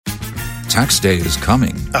Tax day is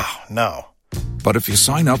coming. Oh, no. But if you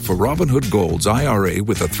sign up for Robinhood Gold's IRA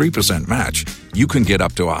with a 3% match, you can get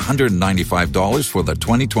up to $195 for the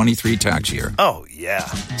 2023 tax year. Oh, yeah.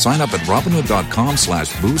 Sign up at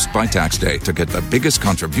Robinhood.com/boost by tax day to get the biggest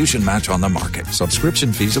contribution match on the market.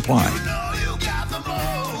 Subscription fees apply.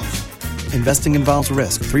 Investing involves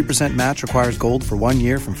risk. 3% match requires gold for 1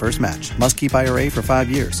 year from first match. Must keep IRA for 5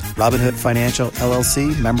 years. Robinhood Financial,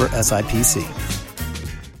 LLC, member SIPC.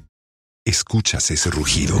 ¿Escuchas ese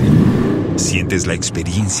rugido? ¿Sientes la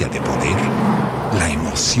experiencia de poder? ¿La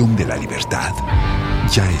emoción de la libertad?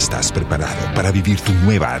 Ya estás preparado para vivir tu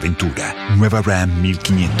nueva aventura. Nueva Ram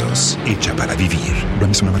 1500, hecha para vivir.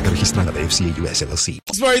 Ram es una marca registrada de FCA US LLC.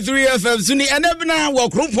 3 FM Suni enabna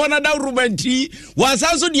Akorabuokrom for na rubanti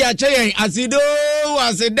wasanso di ache asido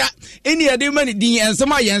aseda eni ade mani din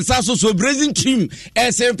ensema yensa so brazing team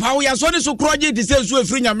ese pawo ya so ne so kroje di se so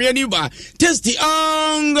afri nyame ni ba tasty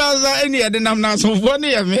angaza eni ade nam na so fo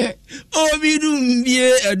ne yame obidu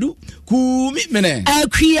mbie adu kumi mene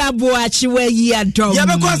Kasiebo achiwe yi adom ya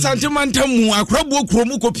be ko Asante mantamu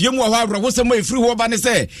Akorabuokrom kopie mu wa hawra wo se mo efri ho ba ne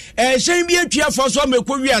se hyen bi atua fo so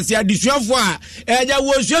mekọ wiase adesuafo a eja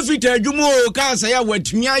wo suafita adwumo ka sa ya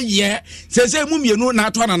watumi aye sese mu mienu na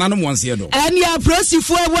ato anana no monse do eni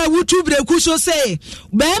aprosifo wa wutubre ku so se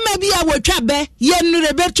be ma bi a wotwa be ye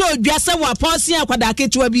nure beto odwase wa ponse akwada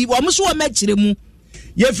ketewa bi wo mso wo makire mu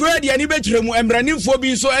ye Fred ya ni bekyere mu emranimfo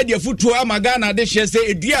bi so ade futuo amaga na de hye se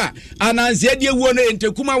edua ananse ade wuo no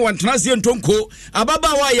entekuma wontenase ntonko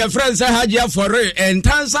ababa wa ye friend say haji afore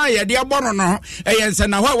entansa ye de abono no eyense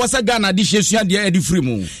na ho wasa Ghana de hye sua de ade firi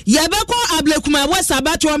mu ye beko ablekuma wasa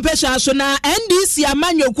bato mpesha so na NDC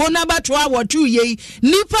amanyoko na bato awotu ye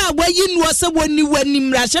nipa agbayi nuo se woni wani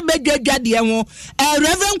mrahye badwadwade ho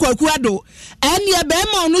Reverend Kwakuado ene be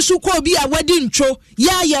ma onu su ko bi awadi ntwo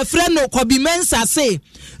ya ye friend no kobimensa se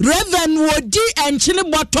Reverend Wodi enchine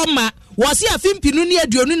botoma wasi afimpinu ni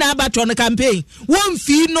aduonu na abato no campaign won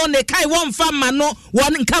fi no ne kai won fa ma no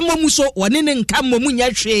won nkamo mu so won ne nkamo mu nya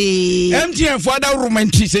hwe MTN for that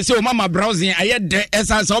romantic say o mama browsing ayede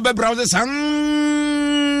essence obe browse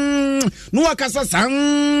no akasa sang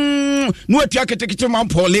no atua ketekete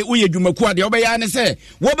mampole uye dwumaku ade obeya ne se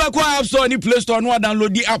wo be kwa app store ni Play Store no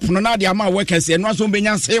download the app no na de ama workers e no aso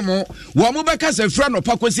benya semo wo mo be kasa fra no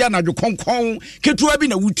pakosi anadwo konkon ketua bi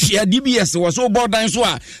na wutia DBS wo so bordan so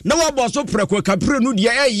a na wo bo so preko kapre no de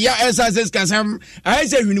ya SSS kasam ai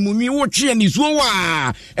se hwinimumi wo twe ni so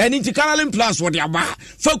wa eni tikalalen plus wo de aba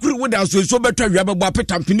fakuri wo da so betwa wi ababo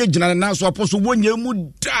apetampine gina na so aposo wonya mu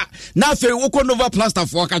da na fe wo Nova plaster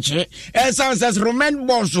for kache SSS Roman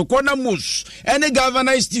boss ko na mus any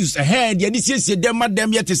governor stews ahead ya disi dem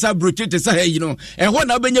madam yet sa broche te sa you know ho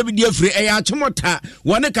na benya bi die free ya chemota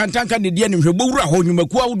wone kantanka ne die ne hwebo wura ho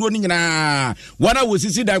nwumaku awodo ni nyina wana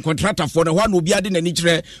wosisi dan contractor for the one obi ade na ni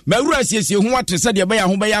kire mawura siesie ho ate sa de be ya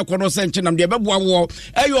ho be ya akono se nche nam de be boa wo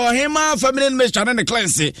eyo hema family minister na ne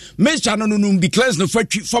cleanse minister no no bi cleanse no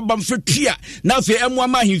fatwi fabam fatua na fe emu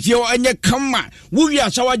ama hifie enye kama wo wi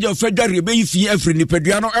ashawaje fedware be yi afri ni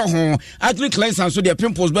pedua no ho actually cleanse so de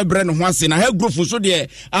pimples be bre no ho ase na ha growth so de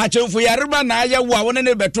a chemfo yareba na aya wo a wona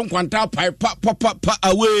ne beto kwanta pa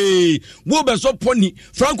away wo be so pony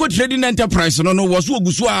Franco Trading Enterprise no wo so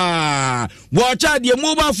ogusu a wo cha de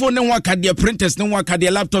mobile phone ne ho akade printers ne ho akade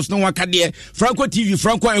laptops ne ho akade Franco TV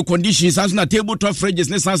Franco air conditioners as na tabletop fridges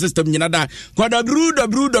ne sound system nyina da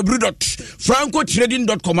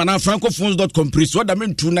www.francotrading.com na francophones.com please what I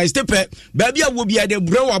mean to nice step baby a wo bia de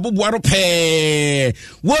bro aboboaro pe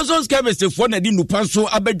wozons chemist for na di nupa so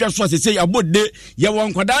abedwa so asese abode ye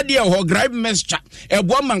won kwada de ho gripe mixture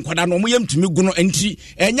ebo man kwada no mo yemtumi gu no enti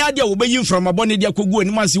enya de wo beyi from abone de akogu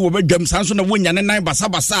ani mase wo bedwam sanso na wonya ne nan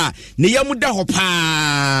basa ne yam da ho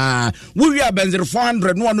pa wo wi abenzer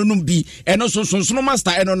 400 no no bi eno so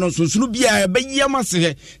master eno no so bia beyi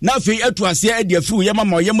amase na afei atu ase ade afiri yam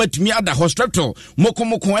ma yam atumi ada hospital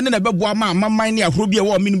moko ene na bebo ama man ne ahoro bia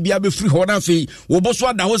wo minu bia be free ho na afei wo boso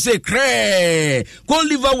ada ho se kre ko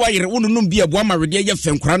liver wire wonunum bia bo ama wede ye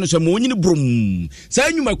fenkora no so mo nyini brom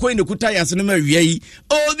sa nyuma ko ne kuta yase no ma wiei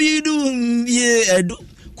obidu ye edu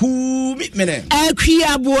kumi mene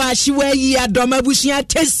Kasiebo achiwe yi adom abusia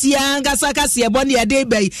tesia ngasa Kasiebo ne ade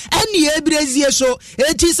bai eni ebrezie so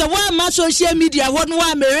eti se wa ma social media ho no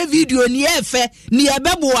wa mere video ni efe ni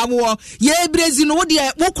ebebo awo ye ebrezi no wo de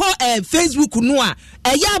wokọ Facebook no a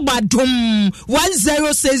eya badum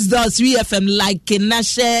 106.3 FM like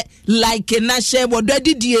na share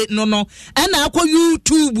wodadidie no na akọ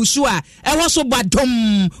YouTube so a ewo so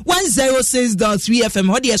badum 106.3 FM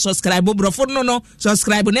ho de subscribe brofo no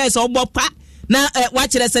subscribe na so obopa na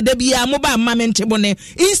wachere se da bia mo ba mamente bo ne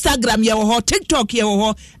Instagram ye wo ho TikTok ye wo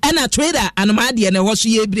ho na Twitter anoma de ne ho so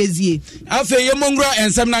ye brezie afa ye mongro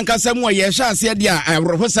ensem na nkasam wo ye hya ase de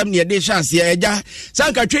awrohosam ne de hya ase eja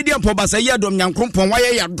sanka twedi ampo basa ye dom nyankrompon wa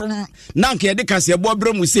ye yadom na nka ye de Kasiebo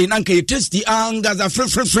abra mu sei na nka ye tasty angaza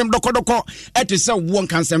frem dokodoko etese wo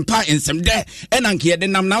nkansempa ensem de na nka ye de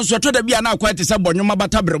nam na so to da bia na akwa etese bonyoma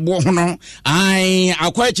bata brebo ho no ai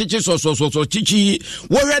akwa chichi so chichi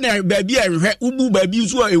wo hwe na baabi ahwe ubu baabi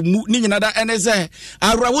so emu ni nyina da enese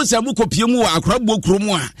awrawosam kopie mu wa Akorabuokrom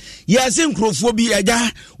a ye se nkrofo bi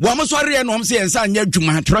eja wo mo sori no se ensa anya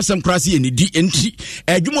adwuma trasem krase ni di enti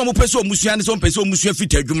adwuma mo pese omusua ne so pese omusua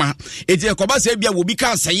fita adwuma eti ekoba se bia wo bi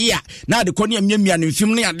ka aseye a na de koni amiamia ne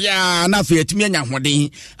mfim ne ade a na afa yatimi anya hoden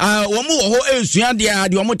wo mo wo ho ensua de a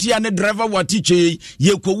de wo mo tia ne driver wa teacher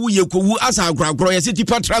yekowu asa agragro ye se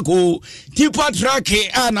tipa track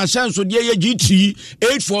a na chance de ye GT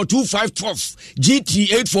 842512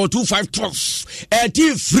 GT 842512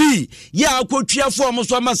 ti free ya akotwa form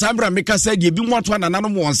so ma sambra meka sa de bi moto anana no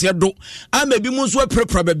wonse do ama bi mu so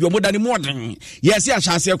prepare ba bi omodane moden yes ya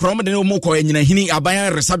hyase krom de mo ko nyina hini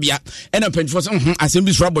aban resabia ena penfo so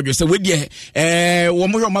assembly sura bodwo se wedi wo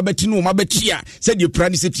mo ma beti no ma beti a se de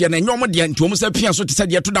prani se tia na nyom de ntom se pia so te se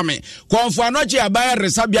de to dame konfo anoche aban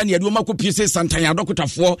resabia ne de ma ko pie se santan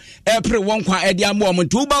adokotafo pre won kwa e de am mo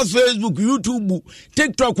tuba Facebook YouTube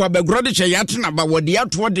TikTok wa begrode che yatna ba wode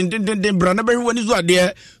ato den brana be woni zo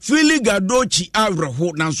ade fili gadochi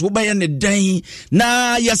awreho na so ba ye ne dan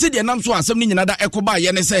na yase de nam so asem ni nyina da ekoba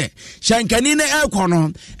ye ne se shankani ne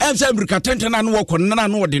ekono emse brika tentena no woko na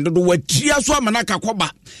no wode do watia so amana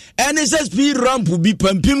kakoba NSSP ramp bi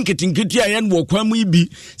pampim kitinkiti ayen wo kwamu ibi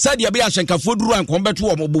sade be ashankafo duru ankombeto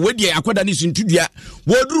wo mo wedi akoda ni sintudua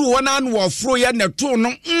woduru wona no wofro ye ne to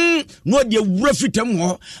no no de wura fitam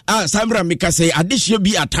ho samra mikase adehye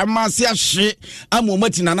bi atamase ahye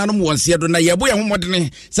amomati nananom wonse do na yebo ye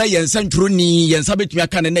homodene say yensa ntwroni yensa betumi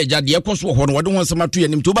aka ne na agya de ekoso ho no wode won samato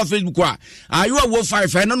yanim to ba Facebook a ayo a wo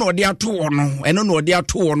 5 eno no de ato ho no eno no de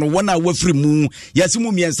ato ho no wona wafiri mu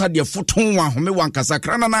yasimu miensa de foton wa home wankasa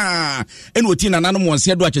krana na eno oti nananom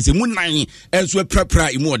wonse do achese mu nan enso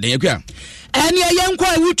prapra imu oden yakwa eni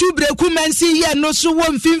yenkwa YouTube rekumensi ye no so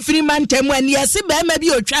wo mfimfiri mantem eni yesi be ma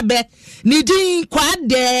bi otwabe ni din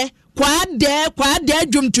kwade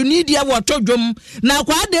dwumtuni dia woto dwum na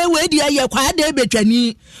kwade we dia ye kwade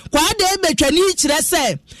betwani kire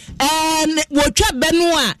se wotwa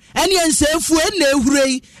benu a ene ensefu na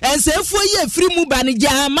ehurei ensefu ye firi mu ba ne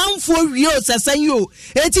ja manfo wie osesan yo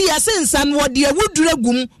eti yase nsan wode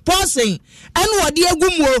awuduragum posen ene wode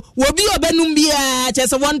agum wo bi obenum bia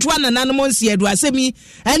chese wonto anana mo nsie do asemi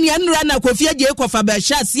ene enura na kofia je kofa ba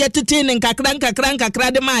hya se tete ne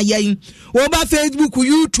nkakra de ma ayen wo ba Facebook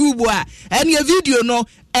YouTube a ene video no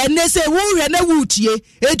ene se wo hwe na wutie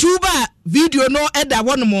etuba video no eda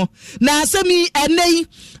wonomo na asemi ene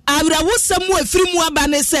awrawo samu afiri mu aba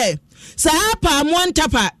ne se sa pa mo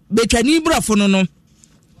ntapa betwani brofo no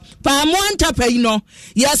pa mo ntapa yi no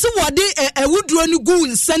yesi wode awuduro ni gu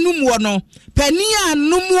nsanu mu no pani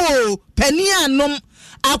anum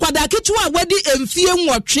akwada ketewa wadi emfie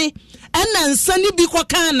nwotwe ena nsani bi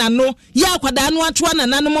koka na no ya akwada no atoa na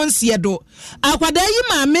nanom nsie do akwada yi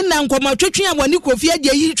maame na nkomatwetwe a woni kofia je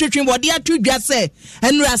yi twetwe wode ato dwa se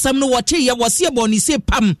enu asam no wote ye wose boni se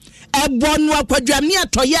pam ebo no akwadwamne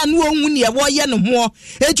atoye na onwu ne wo ye no ho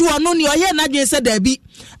etu ono ne oye na dwen se dabi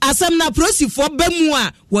asam na prosifo bamu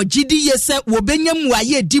a wogidi ye se wobenya mu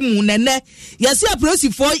aye di mu nene yesi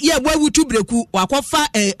prosifo ye wawutu breku wakofa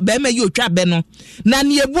bema ye otwa be no na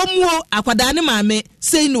ne ebomu akwada ne maame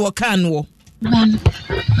sei no woka no ban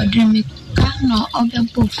odremi kano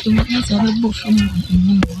obebo fun yes obebo fun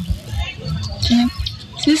ni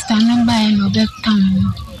sister number no be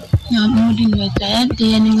tam na modi no ta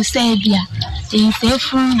de ni say bia de say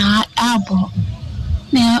fun na abo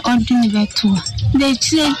na odremi be to they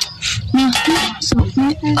say me so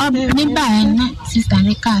me buy na sister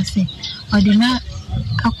ne ka say odina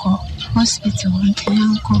akọ hospital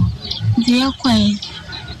nko de akọ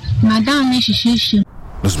madame shishishi.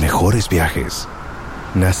 Los mejores viajes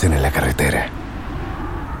nacen en la carretera,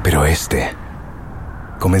 pero este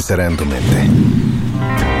comenzará en tu mente.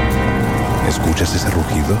 ¿Escuchas ese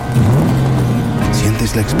rugido?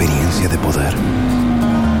 ¿Sientes la experiencia de poder?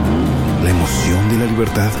 ¿La emoción de la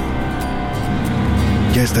libertad?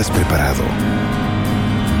 Ya estás preparado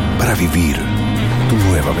para vivir tu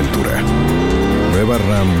nueva aventura. Nueva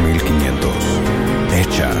RAM 1500.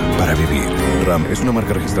 Hecha para vivir. RAM es una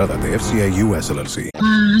marca registrada de FCI US LLC.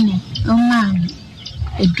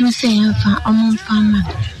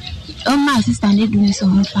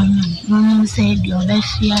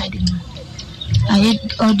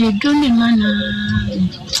 or the dream man.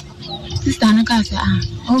 Sister Nakasa,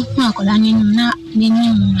 oh, Macolani, not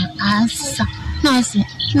Ninim, as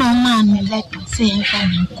no man may let me say,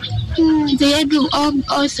 they do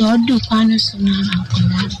also do panos now.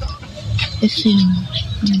 A film.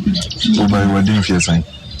 So by what do you say?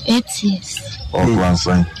 8 years. Or one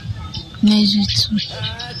sign. Measure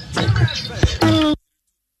 2.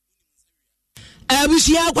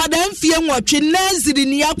 Abushia kwada mfie nwotwe naziri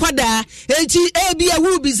ni akwada echi ebi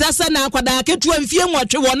awu bizasa na akwada ketu mfie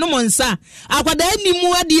nwotwe wonom nsa akwada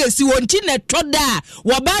animu ade esi wonti ne toda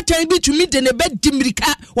wobatan bi tumi de ne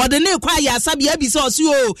bedimirika wode ne kwa ya sabia bi so osi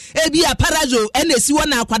o ebi aparazo ene esi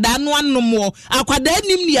wona akwada no anomo akwada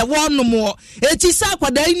anim ne wonom echi sa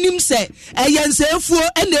akwada anim se eyensefuo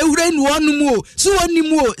ene ewure nu wonom o so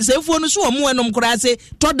wonim o sefuo no so wo mo enom kura se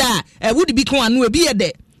toda wudi bi kan anu ebi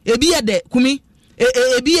yede kumi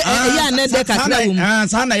ebi ya na de kakra wom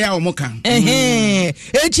sana ya omoka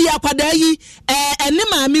echi akwada yi ene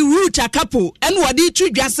maami root akapo ene wodi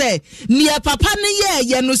twidwa se ne papa ne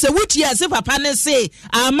ye no se wuti se papa ne se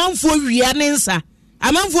amanfo wia ne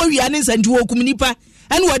nsa nti wokum nipa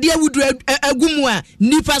ene wodi awudu agumu a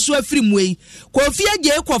nipa so afiri mu yi kofi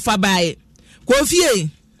age kofa bae kofi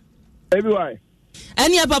everyone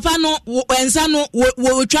ani papa no ensa no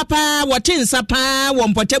wo twapa wo tensa pa wo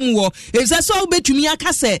mpotemu wo efisa so obetumi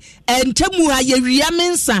aka se entemu ha ye wia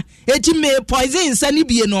mensa eti me poison nsa ni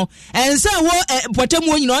bie no ensa wo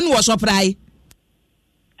potemu nyina on wo soprai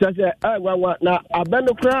tese wa na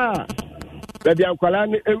abenu kra bebi ankwala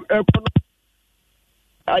ni ekono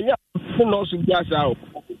aya no su biasa o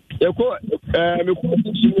eko me ko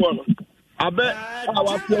ti wo no abe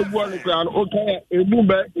awa to gbo no kra no o kan emu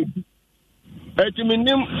be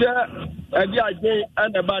etiminim se adi aje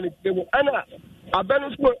ana ba ni temu ana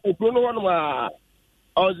abenu so ekro no hono ma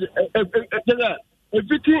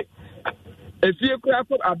efiti efie kura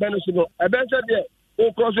ko abenu so no eben se de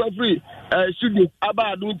o cross free studios aba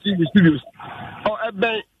adun TV studios o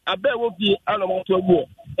eben abe wo fie ana mo to gbo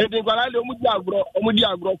edin kwala le omudi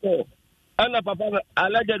agro ko ana papa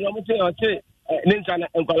alaje do mo se o se ninja na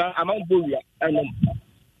nkwala amambo wia anam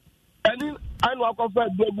ani anu akofa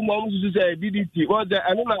dogu mo musu se DDT was the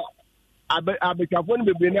anuna abekafo ni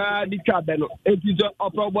bebe na di twa be no etijo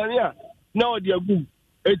oproboni a na odi agum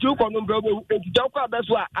etu ko no mbe etijo ko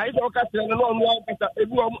abeso a ayi so ka sere no onu ankasa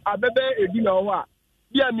ebi o abebe edi na ho a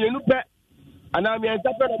bia mienu pe ana mi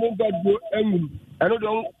ensape na mo godbo enum eno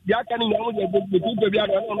don bia kan ni amu de betu bia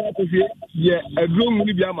na no akofie ye adro ngu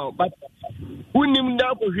ni bia ma but unim nda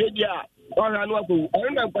akofie dia o ha no akofie eno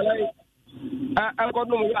na kwala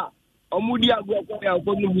akono ya omudi agro ko ya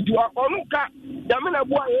ko no mudi onuka jamina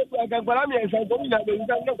bua ye ka kwala mi ensa ko mi na be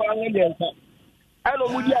nka na kwala mi ensa ano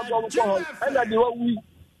mudi agro ko ho ana de wi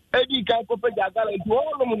edi ka ko pe jagala nti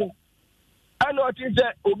o no mu no ano ti se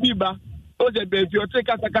obi ba o se be fi o te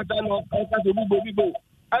kata no ka so bibo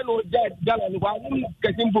ano ja gala no wa mu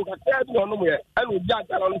kesimbo ka ta bi no mu ye ano ja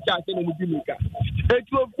gala no cha se no mudi mika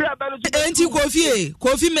eti o fi aba no enti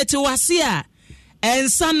kofi meti wase a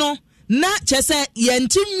ensa no na chese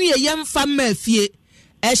yentimwie yemfa mafie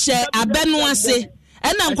ehye abenu ase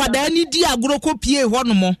ena nkwada ni di agro kopie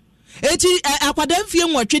honomo eti akwada mfie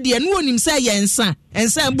nwotwe de no onim se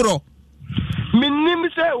ensa bro minim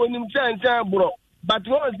se onim se ensa bro but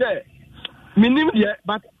what say minim de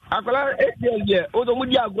but akwala de o do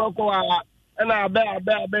mudi agro ko a ena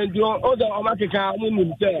abe nti o do o makeka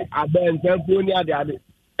munim se abe ensa fu ni ade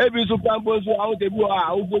ebi so kampo so awo tebi a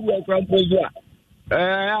awo bobu e kampo so a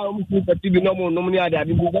ya mu ku pati bi no ni ade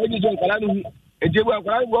bi so ji so kala ni ejebu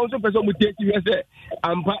akwala wo so peso mu teki we se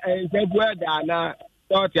ampa ensa fu da na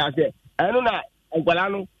sort ya se enu na akwala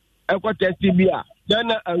no ekọ test bi a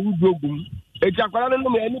then awudogum eti akwala no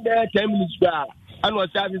me ani be 10 minutes ba anu o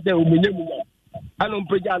sa se o menye mu anu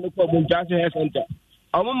mpeja no ko bon chance health center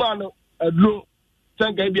omuma no aduro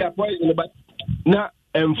sanka bi a point in ba na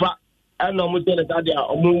emfa anu mo tele ta dia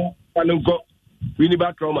omu panunko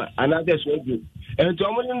winiba trauma another surgery enti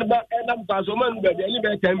omu ni ba enam ka so man be ani be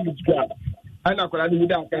 10 minutes ba ana akwala ni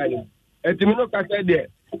da aka ni enti mi no ka se de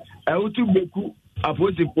awutu beku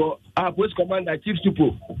aposipo post commander chief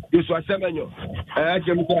supo yeso asemenyo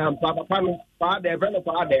ajem ko ampa papa no pa de velo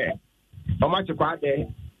pa de o ma che kwa de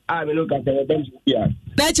me no ka se dem bia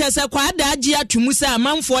na che se kwa da agi atumu se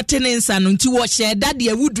amanfo tenensa no nti wo hye da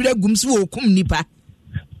de awudure gum se wo kum nipa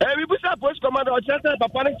we busa post commander o che se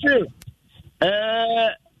papa ne che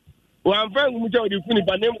wan fan gum che o di funi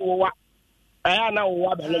ba nem wo wa na wo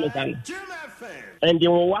wa ba no kan and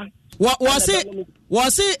wo wa wo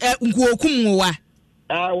se nkuokum wo wa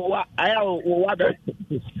wa aya wa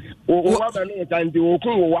ba no kan di wo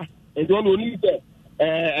kun wa enti ono ni se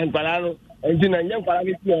enkwala no nti na nyɛ nkwara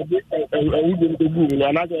ne ti ɔde ɛwu de nko gu no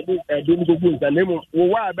anaasɛ ɔde ɛde nko gu nsa na emu wo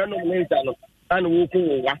wa abɛnom ne nsa no ana wo ko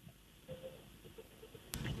wo wa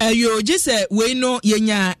ayo gye we no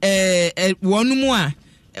yenya wɔnom a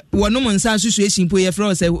wɔnom nsa association po yɛ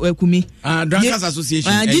frɛ sɛ akumi drinkers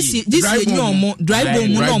association gye yenya ɔmo drive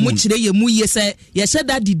mu no ɔmo kyerɛ yɛ mu yɛ sɛ yɛhyɛ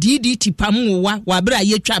da didi tipam wo wa wabere a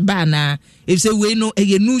yɛtwa ba na efisɛ we no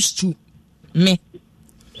ɛyɛ news to me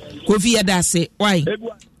kofi yɛ da ase why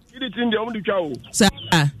tin de omo di twa o sa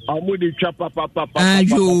omo di twa papa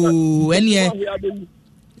ayo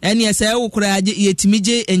ɛne sɛ wo kora yɛtimi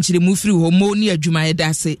gye enkyiremu firi hɔ mo ne adwuma yɛ da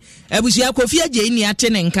ase abusua kofi agye ni ate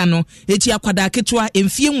ne nka no eti akwada ketewa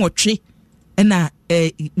emfie nwɔtwe ɛna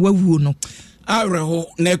wawuo no awreho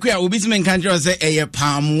na akua obi sime nka nkyerɛ sɛ ɛyɛ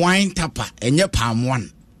palm wine tapa ɛnyɛ palm one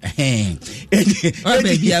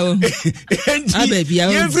ababiawo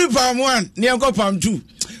yɛmfiri palm one ne yɛnkɔ palm two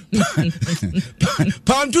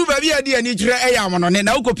palm two baby adi ani kyerɛ ɛyɛ amono ne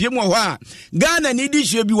na wokɔpie mu hɔ a Ghana ni di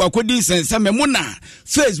hye bi wakɔdi nsɛnsɛm mu na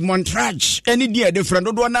face montrage ani di ade friend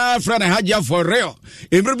do na friend hagya for real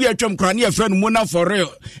emre bi atwam kra ne friend mu na for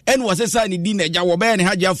real ɛne wɔsesa ne di na agya wɔbɛyɛ ne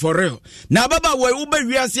hagya for real na baba wo ba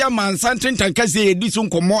wiase amansan tentan kase edi so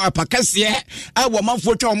nkɔmɔ apakase a wo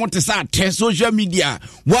manfo twa wɔn te sa te social media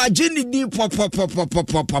wagye ne di pop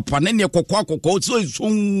ne ne kokɔ so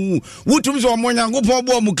wotum so wɔn nyankopɔn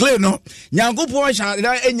bo mu clay no nyankopɔn hya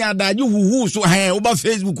enya daje huhu so oba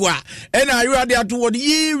Facebook a ɛna ayuade ato wɔ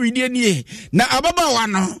yi widie nie na ababa wa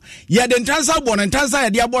no ye de ntansa bɔ ne ntansa ye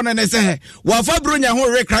de abɔ ne sɛ wa fa bro nya ho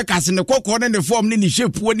rekra kase ne kokɔ ne ne form ne ne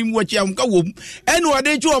shape woni mu wachi am ka wom ɛna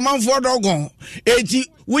wade twa manfo dogon eti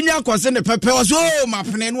wonya kɔse ne pepe so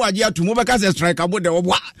mapene no agye ato mu bɛka sɛ strike abo de wo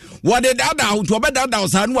wade dada to obɛdada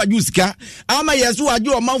sa no agye sika ama yeso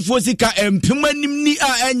agye manfo sika empem anim ni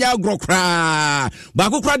a enya agrokra ba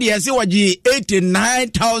kokra de yɛse wagye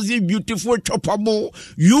 89,000 beautiful choppable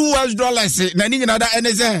US dollars na ni nyina da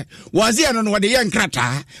ene sɛ wazi ano no wade yɛ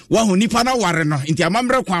nkrata wa ho nipa na ware no nti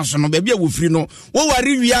amambre kwan so no ba bia wo firi no wo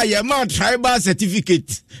ware wi a yɛ ma tribal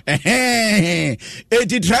certificate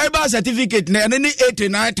tribal certificate na ne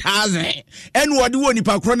 89,000 and wade wo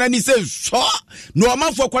nipa kro na ni sɛ so no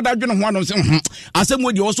amafo kwada dwene ho anom sɛ asɛm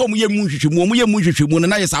wo de wo so mo yɛ mu hwehwemu no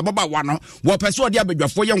na yɛ sababa wa no wo pɛ so de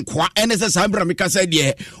abadwafo yɛ nkoa ene sɛ sambra meka sɛ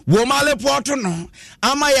de wo male porto no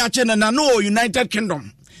ama ya chene na no United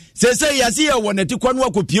Kingdom sese yasi ya wonati kwanu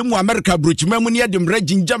akopie mu America brochima mu ne dem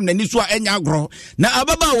reginjam na ni so enya agro na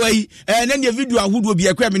ababa wai na ne video ahudo bi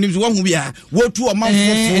akwa menim so wahu bia wotu o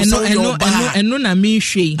manfo so eno na me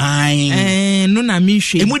hwe eno na me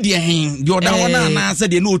hwe emu de hen de oda wona na ase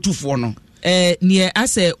de na otufo no ne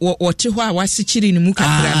ase wote ho a wasekyiri ne mu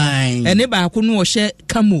kakra no ene ba ko no wo hye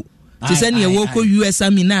kamo te se ne wo ko US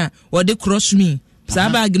amina wo de cross me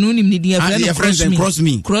Sabag no nim ni dia friend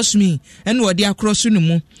cross me and wo dia cross no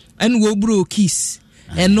mu and wo bro kiss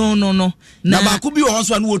and no na ba ko bi wo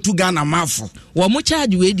so an wo tu Ghana mafo wo mo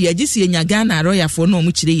charge we dia gisi enya Ghana royal for no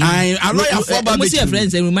mo kire yi a royal for ba be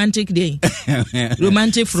friends a romantic day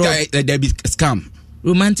romantic fraud there be scam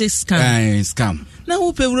romantic scam na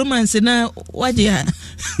wo pe romance na waje ha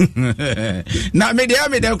na me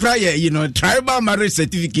dey cry tribal marriage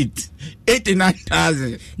certificate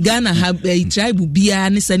 89,000 Ghana have a tribe bia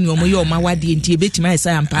ne sani omo ye oma wade nti ebetima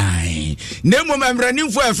esa ampa na mo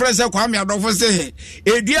memrani fo efre se kwame adofo se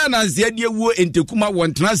edua na nse de wuo entekuma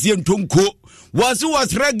wontena se ntonko was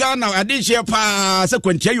Ghana adihye pa se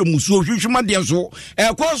kwantia yo musuo hwehwema de so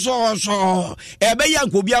so ebe ya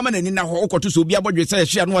nko bia ma nani na ho okoto so bia bodwe se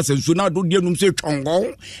hye no asansu na do de num se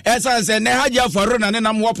twongo esa se ne haja faro na ne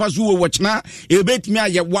nam wo paso wo wachna ebetimi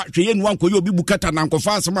aye wa hweye nu anko ye obi bukata na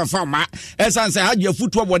nkofa asema fama esa se haja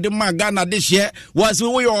futu bode ma Ghana dihye was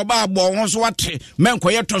wo ye oba abo ho so ate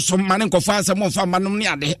menkoye toso ma ne nkofa asema fama nom ne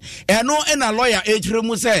ade eno ena lawyer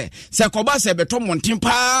ejremu se koba se beto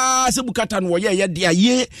montempa se bukata no ye de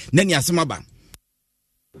aye na ni asema ba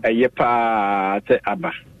aye pa te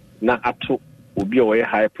aba na ato obi o ye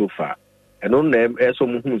high profile eno na eso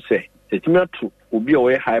mu hu se setimi ato obi o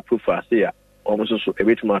ye high profile se ya o mo so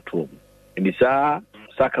ebetuma ato ndi sa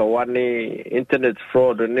saka wane internet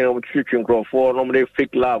fraud ne o twitwin crofo no mo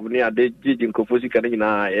fake love ne ade jiji nkofo sika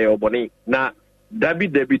na e oboni na dabi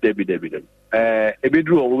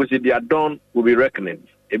ebedru o wo se they are done will be reckoning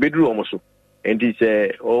ebedru o mo so and he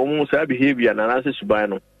say almost behavior na nase suban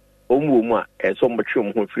no omu mu a so mbetwe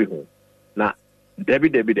mo ho firi ho na debi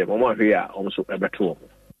de mo ahwe a omso ebeto mo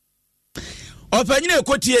Opanyine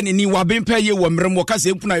ekotie ni wabempa ye wo mrem wo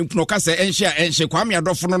kase mpuno kase enhye kwame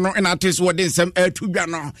adofo no na ateso wo de nsem atudwa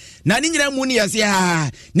no na ni nyina mu ni yase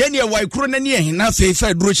na ne wai kro na ne na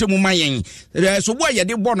fefa duro hye mu mayen so bo ye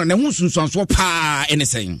de bo no na hu sunsuanso pa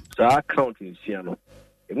enesen sa account nsia no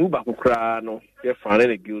emu ba kokra no ye fane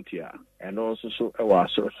ne guilty a eno so e wa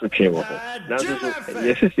so twewo na so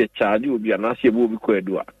ye se charge obi na se bo obi ko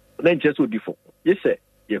edu a na nche so difo ye se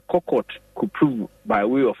ye court could prove by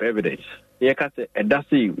way of evidence. You can say, and that's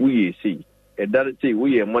it, we see. And that's it,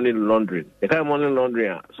 we are money laundering. The kind of money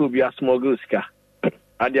laundering, so be a smuggle ska.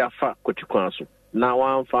 And they are fat, now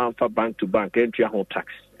one farm for bank to bank, entry home tax.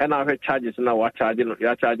 And I have charges now, what charging,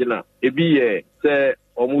 you're charging now. It be a say,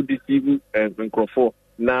 almost deceive and microphone.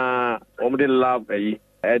 Now, almost love a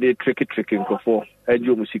tricky microphone, and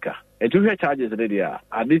your musica. And to hear charges, they are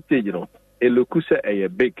at this stage, you know. A locus a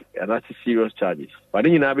big and that's serious charges. But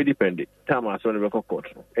then you know, be dependent. Time as on the record court,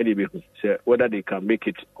 any say whether they can make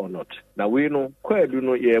it or not. Now we know quite you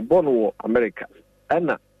know you're born war America.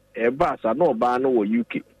 And a bus are no ban or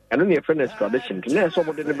UK. And then your friend is tradition to know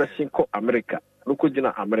somebody never seen America. Look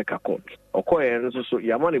at America court. Or quite so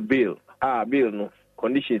your money bill. Bill no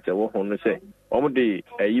conditions that what on say. Omedy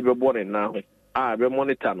you were born in now. We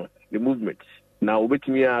monitor no the movements. Now with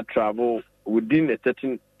me travel within a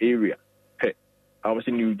certain area. I was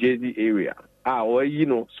in New Jersey area. Or you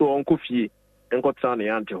know, so Uncle Fee and got Sunny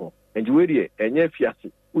Antiho. And you will and yet,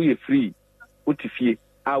 we are free. What if ye?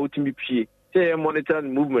 I would be pee. Say,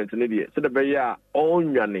 monitoring movement in India. So the bay all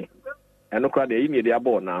yanny. And no crowd near the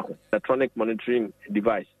abode now. Electronic monitoring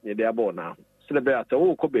device near the abode now. So the bear,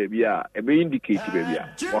 oh, baby, a be indicated, baby.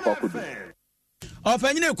 What I could do.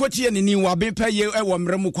 Opanyine ekotie ni wabempa ye ewo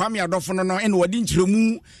mremu kwame adofo no ene wadi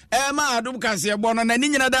nkyeremu ma adom Kasiebo no na ni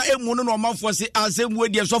nyina da emu no omafo se asemu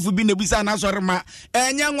adi esofo bi na bisa na sorema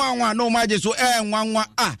enye nwanwa na omaje so nwanwa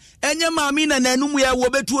enye maami na nanum ya wo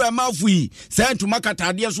betu emafu yi sentuma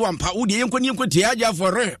katade so ampa wo de yenkoni yenkoti aja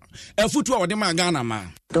for afutu a wode ma Ghana ma.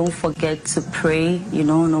 Don't forget to pray, you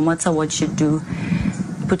know, no matter what you do.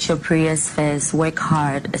 Put your prayers first, work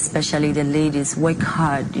hard, especially the ladies, work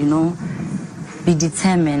hard, you know. Be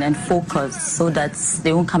determined and focused so that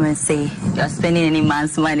they won't come and say you're spending any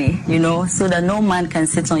man's money, you know, so that no man can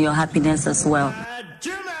sit on your happiness as well.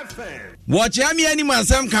 Watch me any man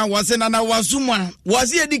some can was in an awasuma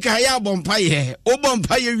was here the Kaya Bompaye, O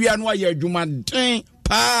Bompaye, we are no Juman.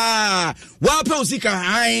 Wapo sika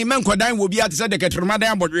ai menkodan wo bia tse de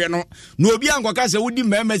ketromada abodwe no obi ankoka se wodi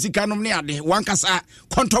mema sika no ne ade wankasa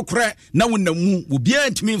kontokre na wonamu obi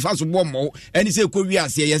antimi mfa so bommo eni se ko wi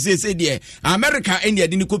ase ye se de America eni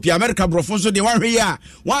ade ni kopi America brofo so de wanhwe ya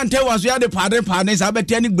wante waso ya de pade sa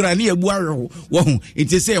beti ani grani ebu awo wo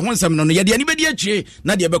enti se honsam no ye de ani bedi achi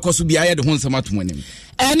na de bekoso bia ye de honsam atomanim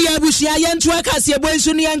eni abushia ye nto Kasiebo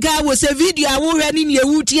nsu ne yanka wo se video awo hwe ni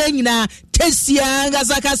ewutie nyina tesia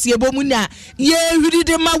ngasa Kasiebo mu na ye hwiri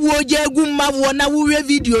de ma wo je gu ma wo na wo hwe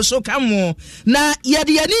video so kamo na ye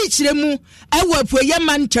de ni kiremu ewapu ye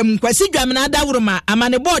mantam kwasi dwam na adawroma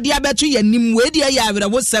amane board ya beto ye nim we de ya awere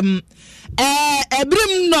wosam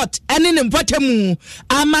ebrim not ene ne mpotemu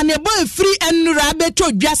amane boy free enura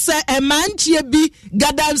beto dwase emantie bi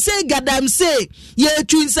gadamse ye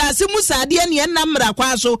tunsase musade ne namra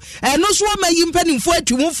kwa so eno so mayi mpanimfo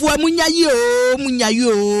atwumfo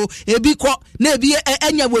munyayo ebi ko na ebi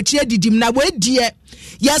enya wotie didim na wadie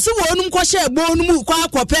yase wonum kwhye bonum kwa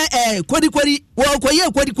akope kwori wo koye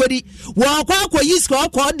wo kwa akoyisko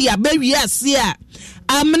ko de abawi ase a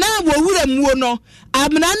amna wo wura muo no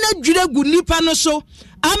amna na dwire gu nipa no so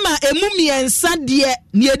ama emu miensa de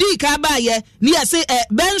ne edi ka baaye ne yase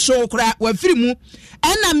benso kra wafiri mu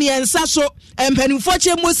ena miensa so empanimfo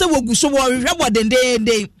chemo se wogu so wo hwehwe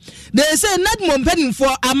bodendende de se nadmo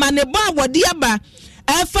empanimfo amane ba wode aba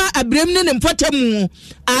efa abrem ne mpotemu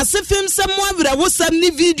asefem semmo avra wosam ne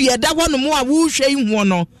video da hono mo a wo hwe ihu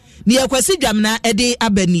no ne yakwasi dwamna ede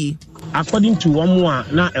abani according to one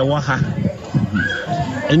na ewo ha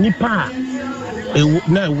enipa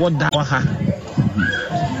na ewo da ha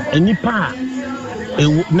enipa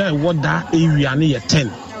na ewo da area ne ye 10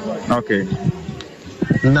 okay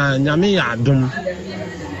na nyame ya adom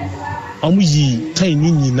omuyi 10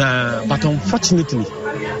 ni nyina but unfortunately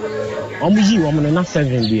omuyi wo mo na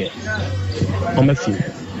 7 there omafi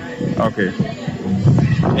okay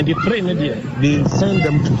and the train there they send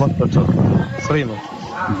them to hospital free no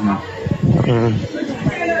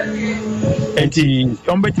and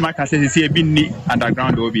somebody might say see be ni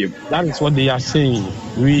underground obi that is what they are saying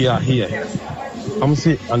we are here I'm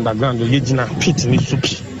say underground the regional pit ni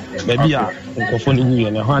supi baby a nkofo ni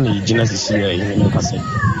wi na ho na regional sisi ya ni kase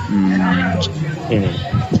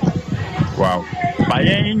Wow. By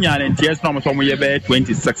any and tears no so we be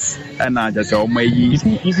 26 and I just oh my you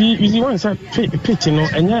see one say pitch no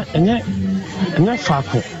enya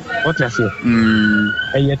faako what I say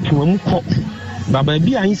eye tuam ko baba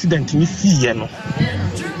bi incident ni see no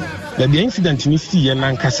the incident ni see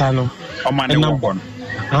na nkasa no o ma no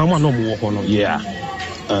wo no yeah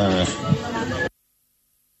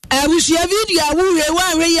we share video we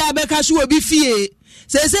wan ya beka so obi fie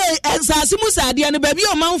say ensase mu sade no ba bi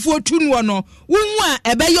o manfo tunu no wunwu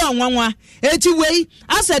a ebe ye onwanwa eti wei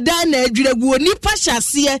aseda na adwiragu nipa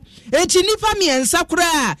hyase eti nipa miensa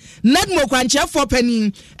kura nadmo kwanche for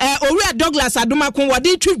panin owura Douglas Adomakon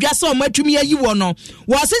wode twidwa se o matumi ayi wo no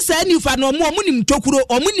wo se sa nifa no mo nim tokuro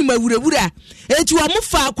o nim awurawura eti wo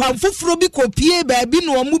mfa kwanfoforo bi kopie ba bi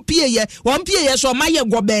no mo pie ye so maye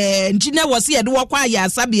gobe nti na wo se ye de wo kwa ya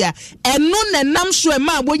asabia eno na nam so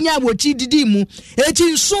ma bonya abochi didi mu eti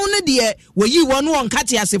nso ne de wo yi wo no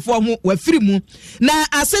onkate asefo ho wa firi mu na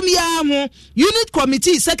asem ya ho unit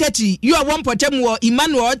committee secretary you are one potem wo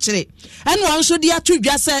Emmanuel Ochire ene won so de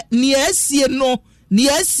atudwa se ne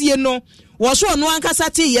asie no wo so no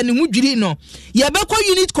ankasa te ye ne hudwiri no ye beko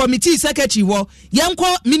unit committee secretary wo yenko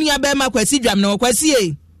minia be ma kwasi dwam na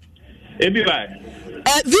kwasi ebi bai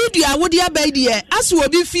video awodi abai de aso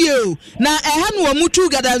obi fie o na eha no wo mutu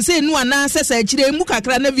gadanse nu ana sesa kire mu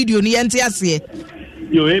kakra na video ni yente ase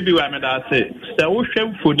yo ebi wa me da se se wo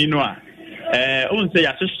hwem foni no a on se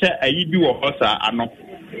ya hyehyɛ ayi bi wɔ hɔ saa ano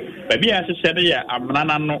baabi ya hyehyɛ no yɛ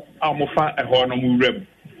amnana no a mofa ɛhɔ no mu wura mu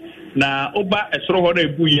na oba ɛsoro hɔ no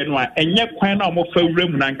ebu yɛ no a ɛnyɛ kwan na mofa wura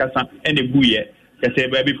mu nankasa ɛna ebu yɛ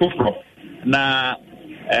kɛsɛ baabi foforɔ na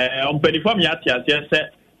ɔmpanifo mi ate aseɛ sɛ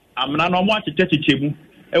amnana ɔmo akyekyɛ mu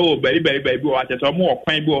ɛwɔ baabi wɔ akyɛ sɛ ɔmo wɔ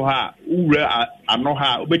kwan bi wɔ hɔ a wura ano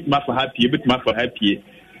ha obetuma fa ha pie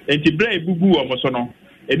enti bere ebubu wɔ mo so no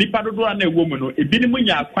enipa dodo na ewo mu no ebi ni mu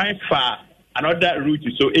nya kwan fa another route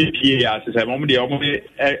so APA as say mom de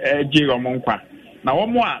je omo nkwa na wo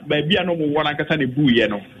mo a ba bia no mo wona kasa ne buye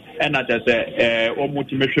no e na tese o mo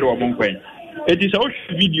ti mehwere wo mo nkwan eti so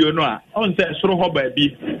video no a on say soro ho ba bi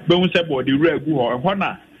be hu say body ru agu ho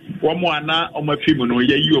na wo mo ana o ma film no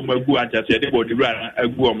ye yi o ma agu a tese de body ru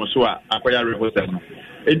agu o mo so a akoya re ho say no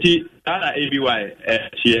eti ana ABY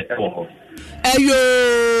hie e wo ho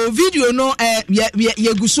video no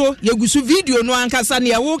yeguso video no ankasa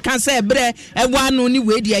ne wo ka se bre ewa no ni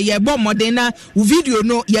we de ye bɔ modern na video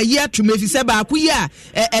no ye yi atuma fi se ba akoyi a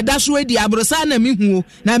ɛda so edi abrosa na mihu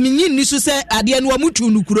na menyi ni so se ade no amutu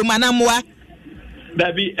no kuro manamoa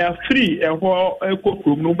da bi free ɛhɔ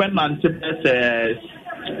ekokrom no be nante se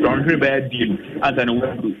don hwe di azana wo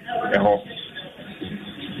ɛhɔ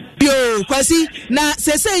yo kwasi na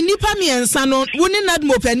sese nipa miensa no woni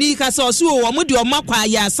nadmo pani ka se oso wo mo de o makwa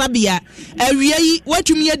ya sabia awie yi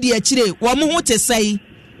watumi ye de akire wo mo ho tesai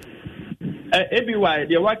ABY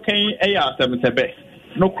de wakan eya asemtebe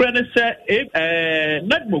no kure ne se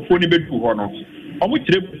nadmo fo ni bedu ho no o mo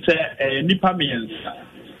kire bu se nipa miensa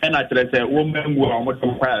na kire se wo mangu o mo de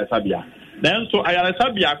kwa ya sabia nanso ayara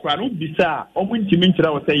sabia kwa no bisa o mo ntimi nkire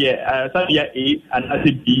wo se ye sabia A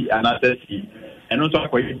and B and C eno so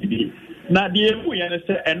akoye bibi na de emu ye ne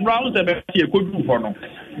se enround the be ekodu ho no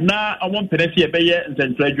na omo mpene se be ye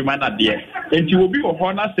nsentra adwuma na de enti obi wo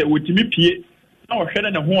ho na se wotimi pie na wo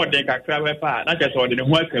hwede ne ho ode kakra we pa na kese ode ne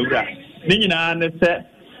ho akawura ne nyina ne se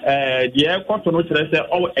de ekoto no kire se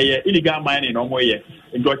o eye illegal mining no mo ye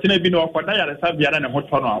ndotena bi no okoda yare sabia na ne ho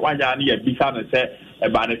to no a wanya na ye bisa ne se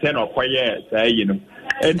ba ne se no koye sai yi no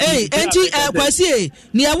enti kwasi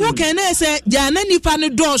ni awu kan na se jana nipa ne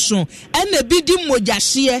doso ena bi di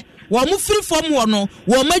mogahye wo mo free form wo no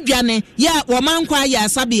wo madwane ya wo mankwa ya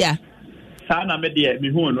sabia sa na me de mi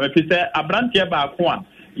hu no efi se abrantie ba ko a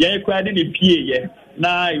ye kwa de ne pie ye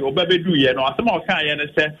na obabedu ye no asema o kan ye ne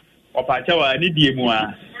se opacha wa ni die mu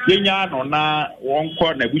a yenya no na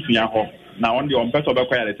wonko na busunya ho na on de on peso be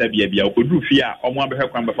kwa ya sabia bia okodu fi a omo abehwe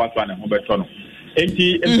kwan be fa so na ho beto no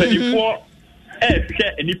enti empadifo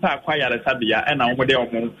hwɛ enipa akwayare sabia na wɔn de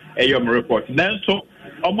wɔn ɛyɛ wɔn report nanso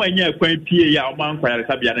wɔn anya kwan pie ya wɔn akwayare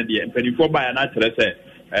sabia no deɛ mpanimfoɔ baa na kyerɛ sɛ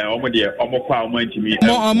wɔn deɛ wɔn kɔ a wɔn antimi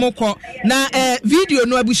wɔn kɔ na video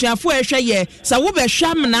no abusuafo ɛhwɛ yɛ sɛ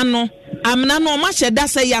wɔbɛhwɛ amena no wɔn ahyɛ da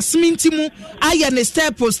sɛ yasmin ti mu ayɛ ne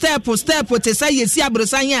step te sɛ yɛsi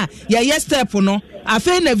aborosan a yɛyɛ step no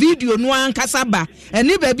afei na video no ankasa ba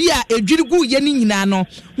ɛne baabi a edwiri gu yɛ ne nyinaa no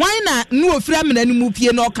wɔn na nu ofiri amena no mu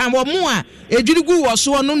pie na ɔka wɔn mu a edwiri gu wɔ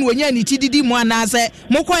so no wɔnya ne ti didi mu anaasɛ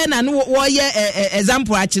mokɔɛ na no wɔyɛ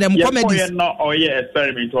example akyerɛ mu comedy yɛ no ɔyɛ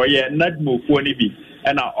experiment ɔyɛ nadmofoɔ ne bi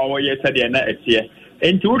ɛna ɔyɛ sɛdeɛ na ɛteɛ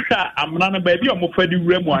enti wohwɛ amena no baabi a ɔmofa de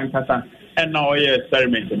wura mu ankasa ɛna ɔyɛ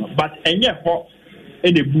experiment no but ɛnyɛ hɔ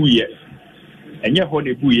ɛna buyɛ ɛnyɛ hɔ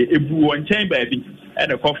na ebu yɛ ebu wɔ nkyɛn baabi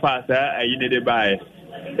ɛna kɔfa saa ayi ne de baeɛ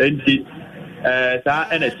nti saa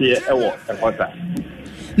ɛna teɛ ɛwɔ ɛhɔ sa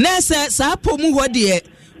na sɛ saa po mu hɔ deɛ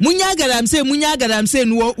munya galamsey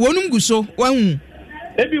no wɔnum gu so wahu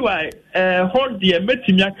ebi wa hɔ deɛ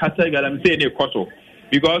mɛtumi akasa galamsey ne kɔ so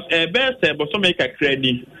because bɛɛ sɛ bɔsɔmɛ kakra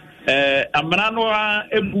ni amana no a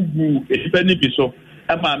ebugu nipa ne bi so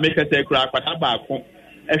ɛma mɛkasa kura akwata baako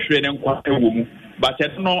ɛhwɛ ne nkwa ɛwɔ mu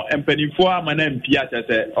bàtɛ no mpanimfoɔ ama na mpi akyɛ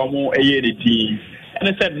sɛ ɔmo ɛyɛ ne tii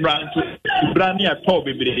ɛne sɛ mbra ne atɔ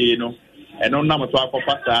bebree no ɛno nam to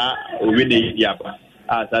akɔfa saa owi ne yi aba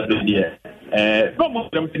a saa do deɛ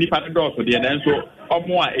ɔmo dɛm nipa no dɔɔso deɛ nanso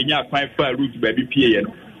ɔmo a ɛnya akwan fa route baabi pie yɛ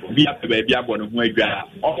no obi apɛ baabi abɔ ne ho adwa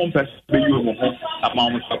ɔmo mpɛ sɛ bɛyi ɔmo ho ama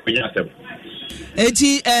ɔmo sɔ akɔnya asɛm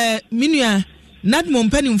eti minua nadmo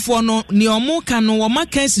mpanimfoɔ no ne ɔmo ka no wɔma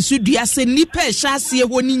ka sisu dua sɛ nipa ɛhyɛ aseɛ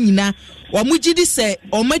hɔ ne nyina ɔmo gye di sɛ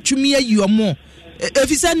ɔmo atwumi ayi ɔmo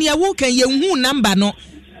efisɛ ne ɛwo kan yɛnhu namba no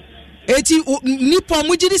eti nipa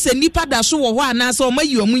ɔmo gye di sɛ nipa da so wɔ hɔ anaasɛ ɔmo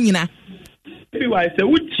ayi ɔmo nyina ebi wa sɛ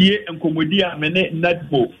wotie nkɔmmɔdi a mene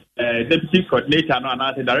nadmo deputy coordinator no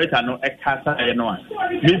anaasɛ director no ɛkasa ɛyɛ no a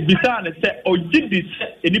mebisa ne sɛ ɔgye di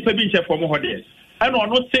sɛ nipa bi nhyɛ fam hɔ deɛ ɛna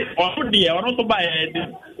ɔno deɛ ɔno so baeɛ de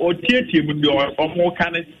ɔtietie mu deɛ ɔmo ka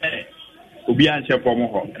ne sɛ obi anhyɛ fam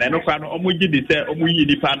hɔ na ɛno kwa no ɔmo gye di sɛ ɔmo yi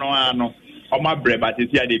nipa no a no ɔmo abrɛ ba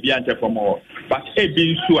tete a de bi anhyɛ fam hɔ but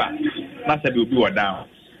ebi nso a na sɛ obi wɔ down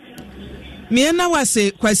miena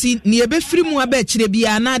wase kwasi ne ebefiri mu aba akyire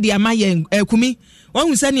bia na de ama yɛn akumi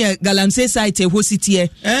wɔn sɛ ne galamsey site ɛhɔ sitie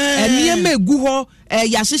nneɛma egu hɔ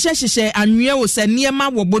yɛahyehyɛ anwea wɔ sɛ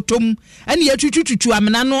nneɛma wɔ bɔtɔm ɛne yɛtwitwitwu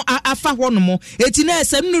amena no afa hɔ no mo eti na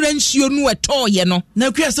ɛsɛm nura nsuo no ɛtɔɔyɛ no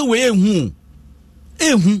na kuya sɛ wɔ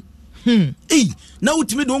ehu na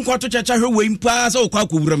utimi do nkɔ to chacha hwɛ wei mpa sɛ wokɔ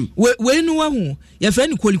akɔwuram wei no wahu yɛfrɛ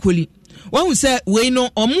ne kolikoli wahu sɛ wei no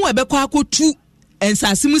ɔmo ɛbɛkɔ akɔtu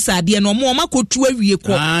ensase mu sadeɛ no ɔmo akɔtu awie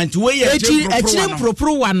kɔ nti wei yɛ akyire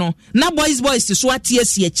propro no na boys so ate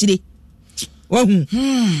asi akyire wahu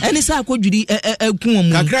ɛne sɛ akɔdwiri aku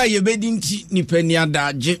ɔmo kakra yɛbɛdi nti nipa ni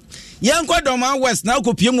adagye yɛnkɔ dɔma west na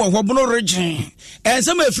akɔpie mu wɔ bono region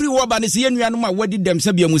ɛnsɛm afiri wɔ ba ne sɛ yɛnuanom a wadi dɛm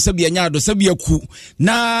sɛ bia mu sɛ bia nya ado sɛ bia ku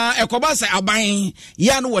na ɛkɔba sɛ aban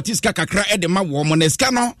ya no wɔte sika kakra ɛde ma wɔ mo na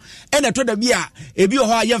sika no ɛna to da bi a ebi wɔ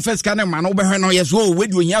hɔ a yɛmfa sika no ma no wobɛhwɛ no yɛ so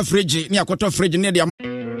wadi ohia fridge ne akɔtɔ fridge ne de.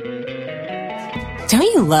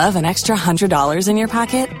 Don't you love an extra $100 in your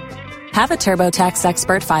pocket? Have a TurboTax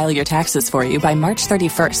expert file your taxes for you by March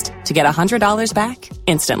 31st to get $100 back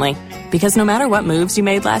instantly. Because no matter what moves you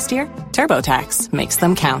made last year, TurboTax makes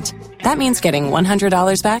them count. That means getting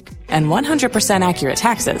 $100 back and 100% accurate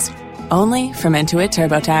taxes only from Intuit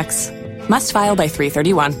TurboTax. Must file by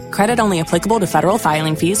 3/31. Credit only applicable to federal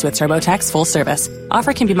filing fees with TurboTax full service.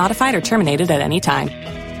 Offer can be modified or terminated at any time.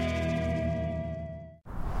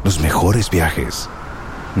 Los mejores viajes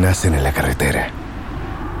nacen en la carretera.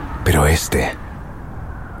 Pero este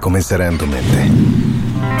comenzará en tu mente.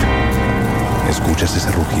 ¿Escuchas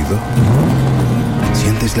ese rugido?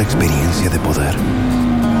 ¿Sientes la experiencia de poder?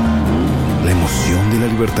 ¿La emoción de la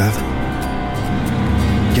libertad?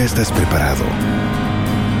 Ya estás preparado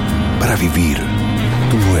para vivir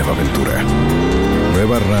tu nueva aventura.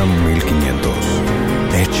 Nueva RAM 1500.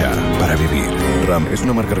 Hecha para vivir. RAM es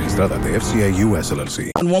una marca registrada de FCI US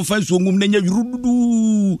LLC. One fan so ngum nenya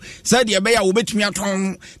yurudu. Said ya be ya obetumi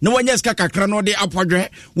aton. Na wanya ska kakra no de apodwe.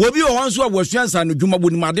 Wo bi o honso a wasuansa no dwuma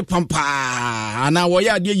boni made pampa. Ana wo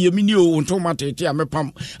ya de yemini o ntoma tete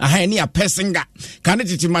amepam. Aha ni a pesinga. Kan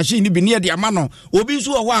tete machine bi ne de ama no. Obi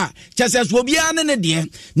so wo a chese so obi an ne de.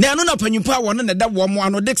 Na no na panyimpa wo ne da wo mo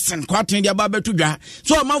ano Dixon kwaten de aba betudwa.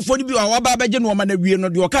 So amanfo ni bi wa ba beje no ma na wie no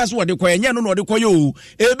de o ka so wo de koye nya no de koye o.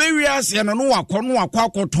 Ebe wi ase no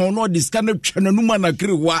akwakoton no diska no twena numa na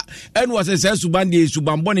kriwa ene wase se subande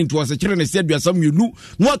subambone nto wase kire ne se aduasa mienu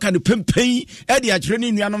no aka ne pempen e de akire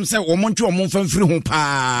ne nuanom se wo montwe wo mfamfiri ho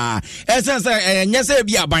pa esense enye se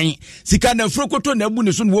bi aban sika na frokoto na abu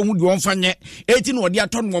ne so no wo hu de wonfanye eti no de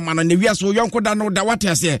aton wo ma na wi ase wo yonko da no da wate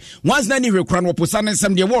ase once na ni hwekura no posa ne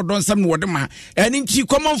nsem de wo don nsem no wo de ma eni nti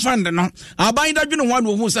common fund no aban da dwene ho an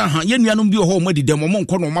wo hu sa ha ye nuanom bi ho mo didem mo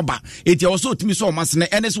nko no maba eti wo so otimi so o ne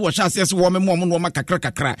ene so wo hya ase wo memo no ma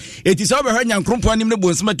kakra eti so be hanya nkrompo anim ne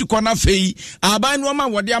bonsema ti kona fei aban no ma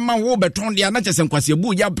wode ama wo beton de na kyese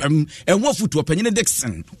Kasiebo ya bam enwo futu opanyine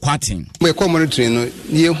Dixon kwatin me ko monitoring no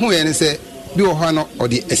ye hu ye ne se bi wo ha no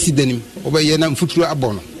odi asidanim obaye na mfuturo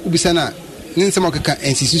abɔ no ubisa na ne nsema okeka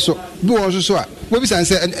ensisi so bi wo so a wo bisa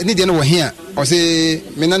nse ne de no wo hia o se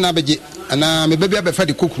me na na beje ana me baby abefa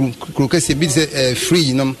de kokuru kase bi se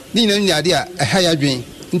free nom ni na nya de a ha ya dwen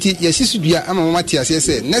nti yesisu dua ama mama ti ase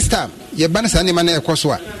se next time ye ban sa ne ma na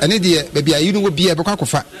ekoso a ene de baabi ayi no bi e be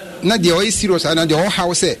kwakofa na de o serious na de o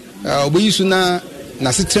hawo se oboyi su na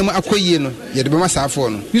setrem akoyie no ye de be ma saafo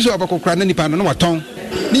no biso obakokra na nipa no na waton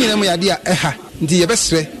ni nyina mu yade a eha nti ye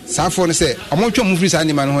besre saafo no se omotwa mu free sa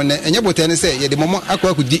ne ma no ho na enye bote ne se ye de momo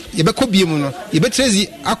akodi ye be kobie mu no ye be trezi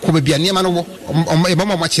akọ baabi ane ma no wo ye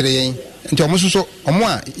mama ma kire yen nti omo soso omo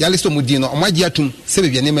a yale so mu di no omo agi atum se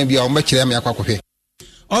baabi ane ma bia omo kire ma yakwakohwe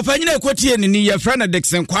Ofanyina ekotie ni ye friend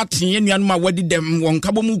Dixon kwatin enuanuma wadi dem won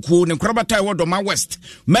kabomukuo ne krabata e wodoma West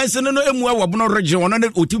mense no emu a wobono region wono ne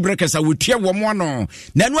oti breakers a wotua wo mo no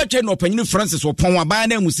na anu ache no opanyini Francis Opon aban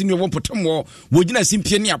na emusini wo potem wogina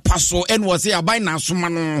simpie ne apaso ene wo se aban na asoma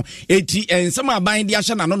no eti ensema aban dia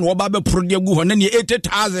hye na no wo ba be prode gu ho na ne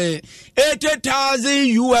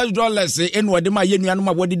 80,000 US dollars ene wode ma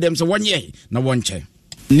yenuanuma wadi dem se wonye na wonche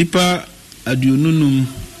nipa aduonunum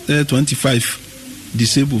 25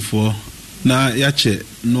 disabled for na yache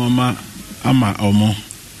normal ama omo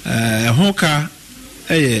hoka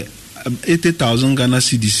 80,000 Ghana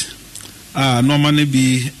cedis normal ne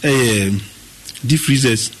bi deep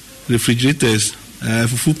freezers, refrigerators,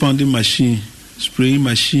 fufu pounding machine, spraying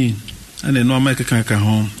machine and a normal kaka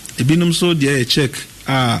home ebinum so there check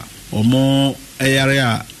omo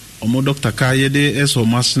area omo doctor ka yede eso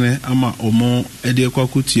masne ama omo ede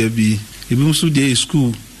kwakutia bi ebinum so there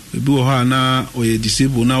school ebi wo ha na oye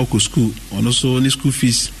disabled na oko school ono so ni school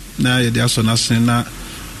fees na ye de aso na sen na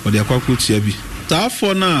o de akwakwo tia bi ta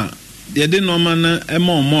for na ye de normal na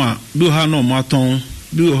ema omo a bi wo ha na omo aton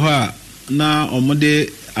bi wo ha na omo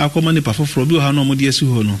de akoma ni pa foforo bi wo ha na omo de esi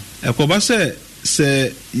ho no ekoba se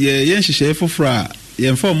ye nhihye foforo a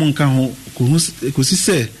ye mfa omo nka ho ko si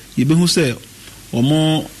se ye be hu se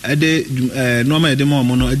omo ede normal ede mo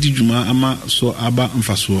omo no adi dwuma ama so aba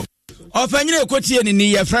mfaso Ofanyina ekotie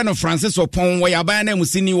ni ye friend Francis Opon wo yaban na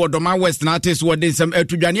musini wodoma West na artist wo den sam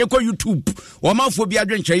atudwane ekọ YouTube wo mafo bi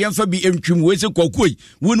adwenche yemfa bi entwim we se kwakoi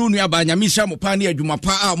wonu nu abanya misha mo pa na adwuma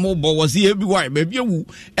pa a mo bo wo se ebi wa ba biewu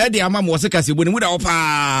e de ama mo se Kasiebo ni mu da wo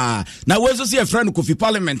pa na we so se ye friend Kofi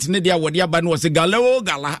Parliament ne de awode aba na wo se gala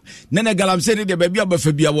ne galamse ne de ba bia ba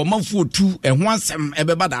fa bia wo mafo tu ho asem e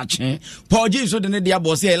be ba da che Paul Jesus de ne de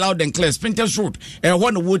abo se loud and clear Sprinter Road e ho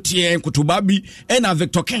no wo tie kutuba bi e na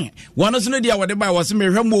Victor Ken one of the day what the was me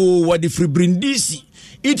remo what the free brindisi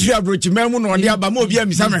itri abroach memu no de aba ma obi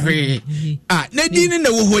amisa me hwe na din na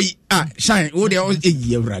wo hoi shine wo de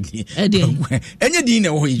ewrade enye din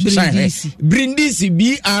na wo hoi shine brindisi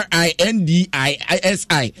BRINDISI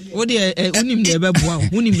wo de unim ne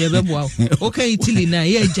beboa okay itili na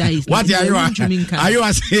ye jai what are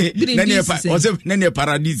you say na ne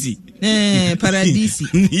paradisi paradisi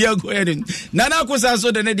ya go eden nana kosa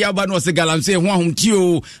so de ne de aba no se galamse ho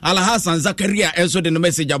ahomtio Alhassan Zakaria enso de no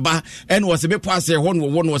message aba en wo se be pass ho no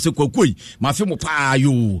wo no se kwakoi mafe mo pa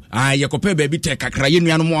yo yekope ba bi te kakra ye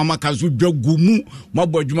nuano mo amaka so dwagumu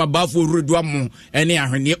mabo adwuma bafo rodu amo ene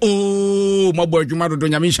ahwene mabo adwuma dodo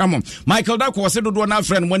nyame nhamo Michael Dakwa se dodo na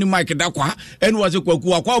friend money Mike Dakwa en wo se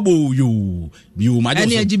kwaku akwa bo yo biu ma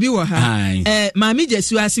ene ajibi wo ha maami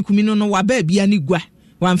jesu asikumi no wa ba bia ni gwa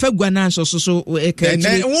wanfa gwa na nso so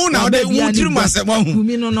ekere una de wutiri masemo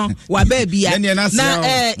nkumi no wa ba bia na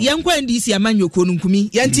yenkwa ndisi amanyoko no nkumi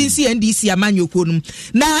yentinsi ndisi amanyoko no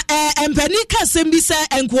na empani kasem bi se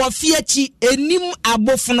enko ofiechi enim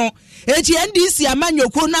abofono echi ndisi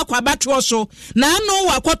amanyoko no akwabato so na ano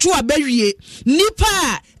wakoto abawie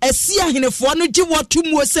nipa esi ahenefo no gye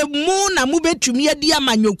wotum se mu na mu betumi adi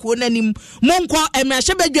amanyoko nanim monko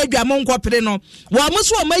emrahye badwadwa monko pere no wa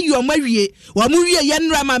muso omayi omawie wa mu wie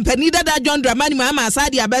yenra mampani dada John Dramani mama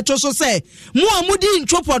asadi abeto so se mu amudi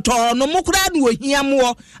ntwopoto no mukura no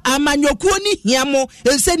hiamo amanyoko ni hiamo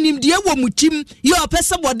ense nimdie wo mutim ye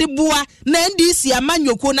opese bode boa na ndisi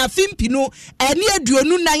amanyoko na fimpino eni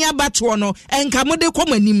aduonu nan abato no enkamode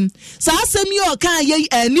komanim sa asemi o kan ye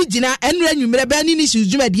ani gina enra nwumre ba ni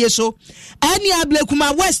suzuma die so ani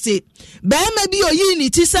ablekuma West ba ma bi oyi ni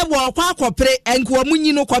ti se wo kwa akopre enko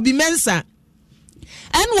munyi no kwabi mensa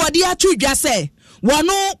en wodi atudwa se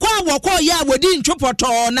wono kwa woko ya wodi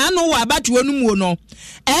ntwopoto na no wa batuo no mu no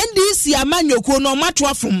NDC amanyoko no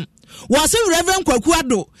matwafom wose Reverend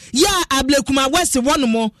Kwakuado ya ablekuma West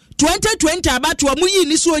wonomo 2020 abatuo muyi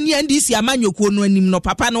ni so ni NDC amanyoko no anim no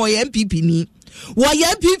papa no ye MPP ni wo ye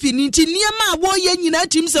MPP ni nti niema wo ye nyina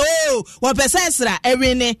tim se wo pesa esra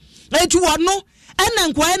ewene etu wono ena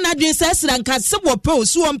nkwa na dwen sesra nka se wo pe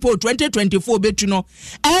osu mpo 2024 betu no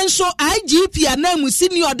enso IGP anamu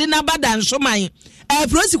senior de na bada nsoman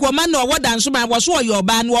prosi kwama no woda nsoman wo so yo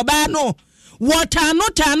ba no wɔtano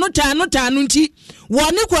nti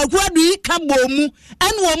wɔne kwakuadu yi ka bomu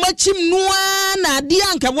ɛne wɔmachim noa na ade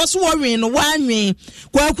anka wɔ so wɔwe no wanwe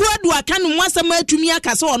kwakuadu aka no mwasɛm atumi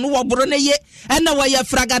aka sɛ ɔno wɔboro ne ye ɛna wɔyɛ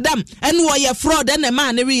fragadam ɛne wɔyɛ fraud ɛna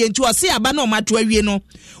ma ne reyɛ nti ɔse aba na ɔmato awie no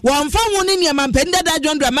wɔmfa ho ne nneɛma mpɛnda da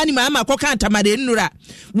John Dramani ma ama kɔka ntamade nnura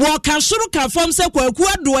wɔka soro ka fam sɛ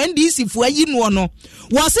kwakuadu NDC fo ayi no no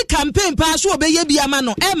wɔse campaign pa so obɛyɛ bi ama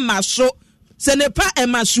no ɛmma so senepa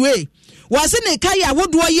ɛmma soe wɔse ne kai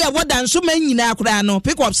ahodoɔ yi a wɔda nso ma nyina akora no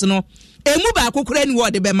pickups no emu ba akokora ni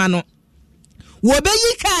wɔde bɛma no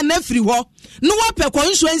wɔbɛyi kaa na firi hɔ no wɔpɛ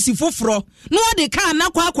constituency foforo no wɔde kaa na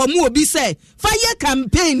kɔ akɔmu obi sɛ fa yɛ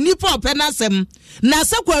campaign nipa ɔpɛ n'asɛm na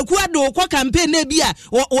sɛ kwakuadu kɔ campaign na bi a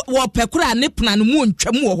wɔpɛ kora ne pena no mu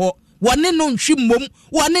ntwam wɔ hɔ wɔne no nhwi mmom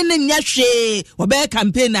wɔne ne nya hwee wɔbɛyɛ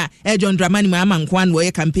campaign a John Dramani ma ama nko an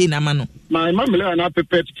wɔyɛ campaign ama no my mamela na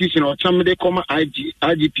prepare petition or chamde comma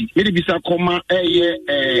IGP maybe bisa comma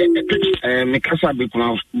Mikasa be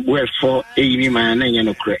west for a man and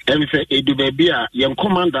no crack and say a do baby a young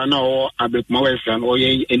commander now or abekuma west and or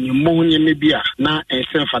ye and you moon maybe na and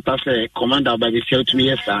send fatase commander by the sale to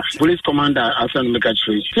me police commander Asan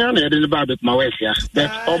Mekachri Tiana didn't buy my west ya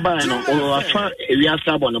that's all by no or far we are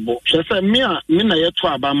sabonable she said me mina yet to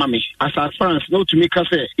abamami as far as no to me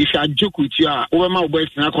say if I joke with you over my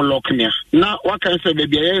west and I can lock me na waka say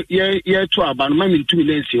baby ye to aban ma me ntumi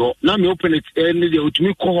lensi ho na me open it any dey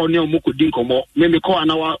otumi ko ho ne omokodi nkomo me ko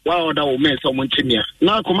na wa order wo men so mo ntimia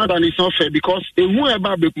na commander is not fair because ehu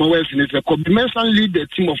eba be kuma west is a combination lead the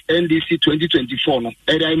team of NDC 2024 no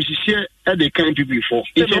and I'm share at the kind people before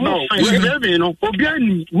it's about we no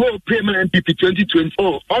obiani wo payment MPP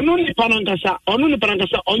 2020 onu ni panankasa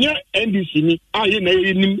onye NDC ni aye na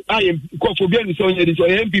nim aye ko for obiani so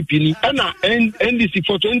onye MPP ni na NDC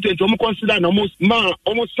for 2020 omo consider na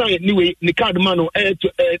almost sign anyway the card man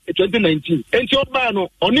 2019 enti oba no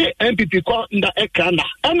oni MPP ko nda ekanda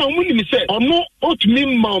na omo ni say ono otumi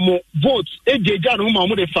mamo vote ejeja no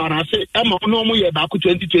mamo de farase ma ono omo ye ba ko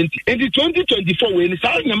 2020 enti 2024 we ni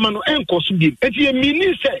say nyama no enkoso bi enti e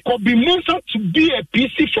mean say could be mentioned to be a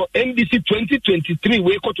PC for NDC 2023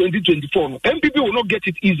 we ko 2024 no MPP will not get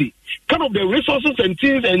it easy kind of the resources and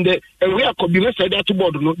things and the way could be mentioned to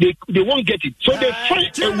board no they won't get it so they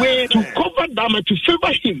find a way to cover damage to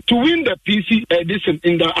favor him to win the PC this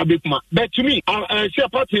in the Abekuma. But to me, I say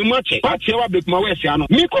party match. Party Abekuma we say no.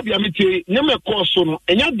 Me ko bia meti nyame ko so no.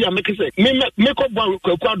 Enya bia make say me ko gba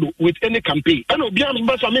kwakwado with any campaign. And obi am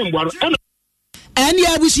ba sa me mbwaro. Eni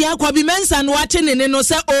abusia kwa bi mensa no ate ne no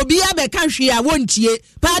se obi abeka hwe a wontie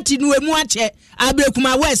party no emu ache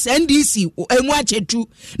Abekuma West NDC emu ache tu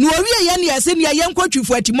no owie ye ne ase ne ye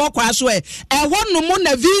nkotwifo atimo kwa so ho no mo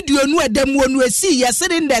na video no edam no esi ye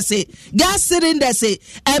cylinder se gas cylinder se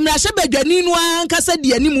emra hye badwani no ankasa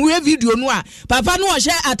de anim we video no a papa no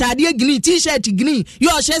hye atade green t-shirt green yo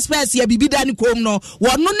hye space ya bibida ne kom no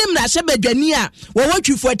wono ne mra hye badwani a wo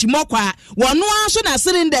watwifo atimo kwa wono aso na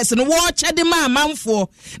cylinders no wo chede ma manfo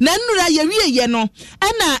na nnura ye wie no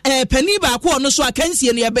na pani ba ko no so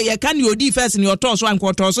akansie no ye kan ye odi first ni oto so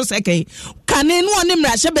anko so second kane no oni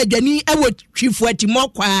mra hye badwani e wo twifo atimo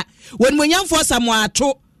kwa won monyamfo samo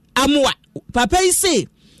ato amoa papa yi say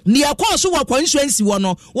ni akoso wa constituency wo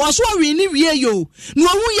no wo so wi ni wie yo no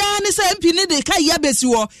hu ya ne se mp ne de kai ya besi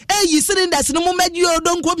wo eyi cylinders no mo magi o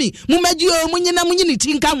donkomi mo magi o munyini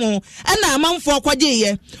tinka ho na amanfo kwaje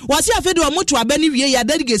ye wo se afede o moto aba ni wie ya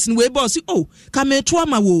delegates ni we boss ka me to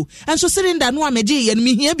ama wo enso cylinder no amage ye no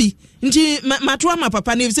mi hia bi nti mato ama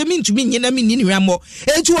papa ne se mi ntumi nyina mi ni hwammo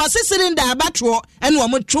etu wo se cylinder abato ene wo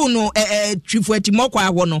moto no twifo atimokwa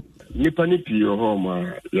ho no nipa ni pii ho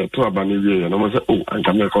ma ya to abane wie ya no mo se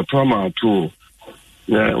anka me ko to ma to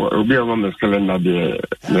ya obi o ma cylinder de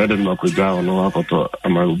na de ma ko ja no akoto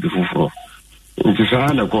ama obi fufuro nti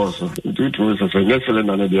sa na ko so nti so ne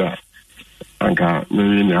cylinder na dia anka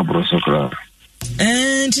me ni abro sokra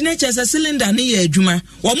ntineke se cylinder ne ye adwuma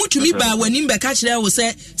wo mutumi ba wani mbe ka kire wo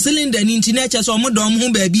se cylinder ni ntineke so mo dom ho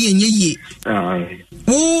ba bi enye yie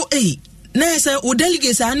wo na se o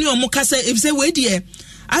delegates ani o mo ka se e se we die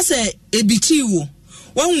ase ebiti wo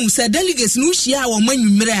won se delegates no hia wo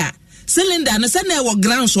manwumre a cylinder no se na wo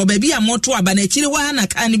ground so ba bi a moto aba na kire wa na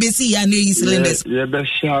ka ne be si ya na yi cylinders ye be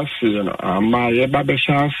sha se no ama ye ba be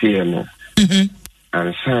sha se no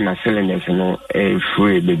and sana cylinders no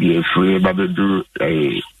free baby free babedu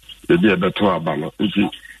baby beto aba no nti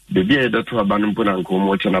baby beto aba no mpona nko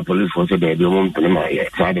mo chana police force de bi mo mpona ma ye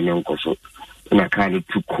faade ne nko so na kan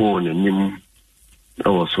to call ne nim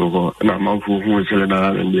so na manfo hu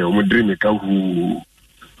cylinder na ne o mo dream ka hu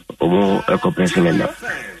o mo ekopɛ cylinder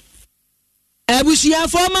Ebushia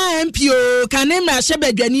former MPO Kanemra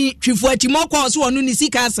Shebedwani Trifuati Moko so onu ni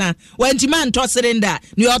sikasa wantima nto cylinder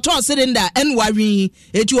ni oto cylinder enwari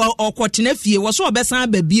etu okotena fie wo so obesan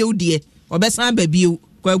babie de obesan babie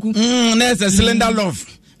kwaku na cylinder love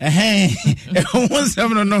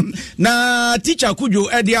na teacher kujo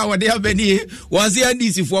edi awade abeni wazi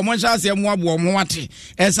adisi for mo chance mo abo mo wate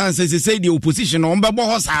essence say the opposition on bebo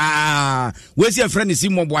ho saa we see a friend si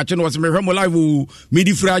mo boache no was me hwemo live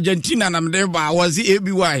midi fra Argentina na mde ba wazi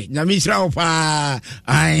ABY nyame hira pa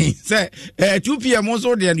ai say 2 pm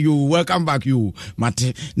so then you welcome back you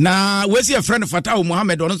mate na we see a friend Fatah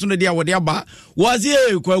Muhammad on so dey awade aba wazi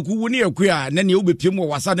kwaku ni akua na ne obepiem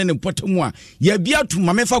wasa ne potamu a ya bia to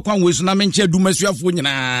mame fa kwan we so na menche dumasuafo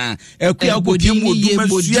nyina akua akodimu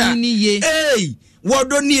dumasua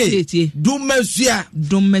Wodoni Dumesia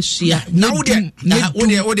na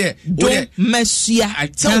wode Dumesia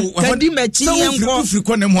kadi mechi yanko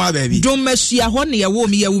friko ne mo ababi Dumesia ho ne yawo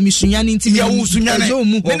mi yawo misunya ni ntimi yawo sunya ne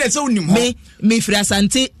ne se onim ho me firi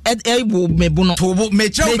Asante ebo mebuno tobo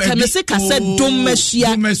mecha obabi me se ka se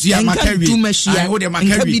Dumesia makawi Dumesia wode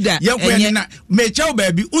makawi yakwe na mecha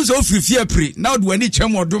obabi unso ofirifie apre na wode wani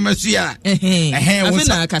chemo Dumesia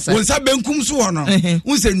wonsa benkum so ho no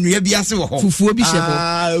unse nnua bi ase wo ho fufuo bi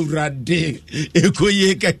Rade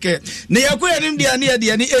ekoye keke ne yakoya nim dia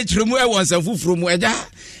ne echiremu e wonsa fufuro mu eja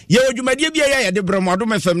ye odwumadie bia ya de bramo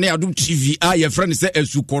Adom FM ne Adom TV ye friend se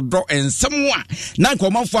esukodo ensemu a na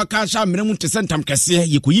nkomanfo aka sha mmeremu te sentam kese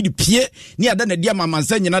ye koyi di pie ne ada na dia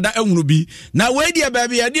mamansa nyina da ehunu bi na we dia ba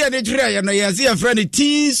bia dia ne kire ye no ye se friend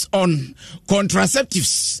teens on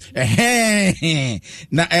contraceptives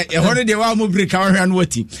na hore de wa mo break awon an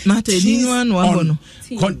wati mata ni no abono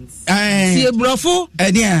sie brofo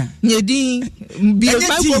enia nyedin bi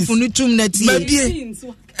ba no tum na tie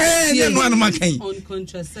ne no an makai on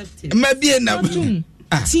contraceptive mabie na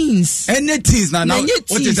teens teens na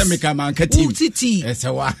what is make man ka team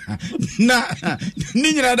esewa na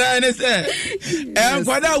ni nyina da ne se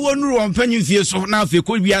kwada wonuru wonpanyin fie so na afi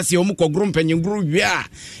ko wiase o mukogro mpanyin gro wia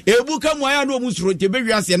ebuka mu aya no musuro te be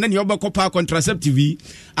wiase na ne obekọpa contraceptive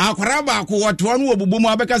Akoraba ko wato no obubu mu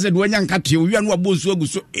abeka se de wanya nkate wia no abosu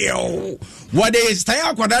aguso what is stay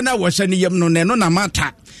akwada na wo hye ne yem no ne no na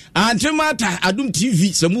mata Antimata Adom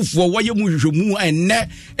TV samufo waye mu hwehwemu enne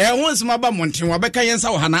ehonsema ba monten wabeka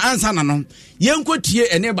yensa wo hana ansa na no yenkotie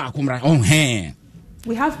ene ba akomra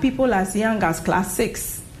We have people as young as class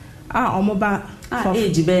 6 omoba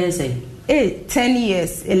age be say 10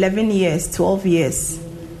 years 11 years 12 years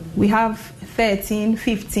we have 13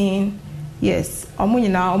 15 years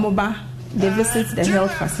omunyina omoba they visit the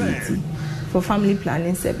health facility for family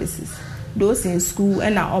planning services. Those in school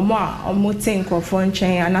and omo think of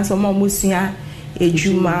function and as omo musua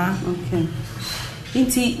ejuma. Okay.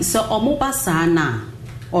 Inti so omo ba sana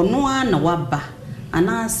ono na waba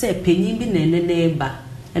ana se penyin bi na ba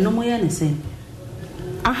eno mo ya ne say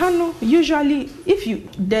ahano usually if you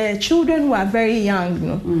the children who are very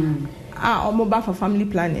young omo ba for family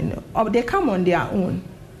planning or they come on their own.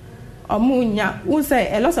 Omunya we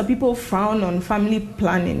say a lot of people frown on family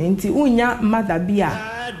planning inti unya mother bia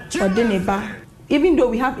or deneba, even though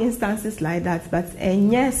we have instances like that, but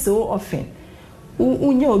yes, so often,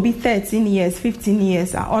 unya will be 13 years, 15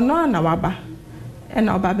 years, or no, na waba, and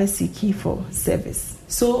our baba seeking for service.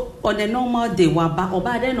 So on a normal day, waba or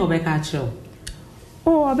bad no bekacho.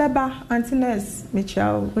 Oh, baba, Antinez,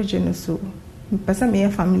 Michelle, Virginia, so person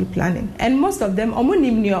may family planning, and most of them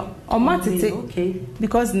omunimnio or matite, okay,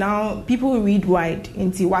 because now people read wide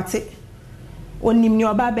into what it.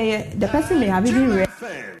 Onimnio baba, the person may have even read.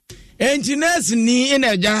 Engineers ni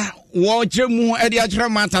eneja woche mu edi achra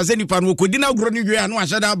mata se nipa no kodina gro ni dwe anu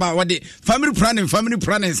ahada ba wode family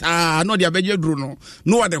planning no dia beje duro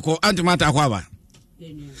no wode ko antimata kwa ba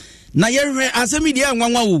na yehwe asemi dia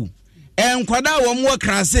nwanwa wo enkwada wo mu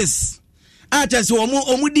crisis atese wo mu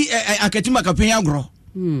omudi akatima kapen agro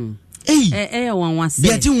wanwa se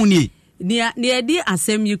biati huni ni edi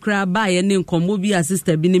asem yikra ba ye ne nkomo bi a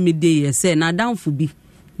sister bi ne me dey ye se na downfo bi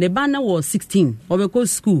ne ba na wo 16 obeko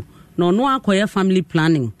school no akoye family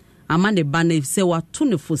planning ama ne ba na se wato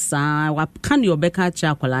ne fosa wa kan yo beka cha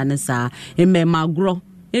akola ne sa magro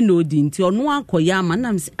eno odi nti ono akoye ama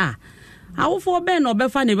nam se awofo be no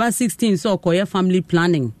befa ne ba 16 so akoye family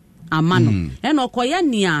planning ama no eno akoye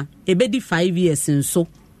nia ebedi 5 years nso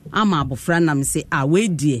ama abofra nam se we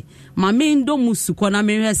die ma me ndo musuko na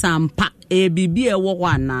me hwesa ampa bibi ewo ho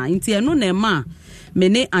ana nti eno na ma me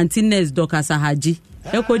ne Antinez Dokasa Haji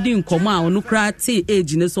ekodi nkomo a onu kra ti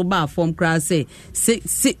age ne so ba form kra say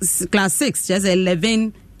class 6 just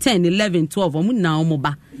 11 10, 11, 12 omu na omu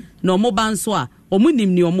ba na omu ba nso a omu nim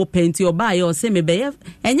ni omu penti oba ye o se me be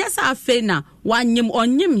enya sa afe na wanyem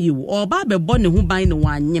onyem yi oba be bo ne ho ban ne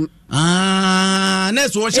wanyem na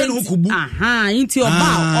so wo hye ne hukubu inti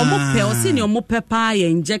oba omu pe o se ni omu pepa ye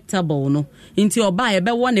injectable no inti oba ye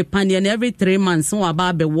be wo ne pan ye every 3 months wo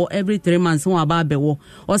aba be wo every 3 months wo aba be wo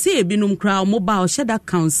o se e binum kra omu ba o hye da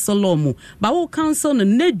counsel mu ba wo counsel no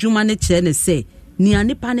na dwuma ne kye ne se ni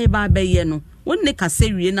anipa ne ba be ye no wonne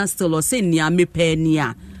kase wie na still o se ni amepa ni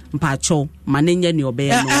a mpacho manenye ni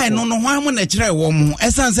obe no no hwan mo na kire wo mo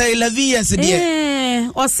esanse 11 years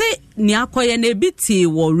de o se ni akoye na ebiti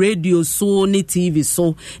wo radio so ni TV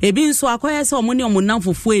so ebi nso akoye se omo ni omo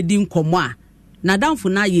namfofo edi nkomo a na damfo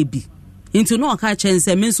na ye bi nti no aka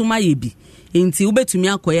chense me nso ma ye bi nti ubetumi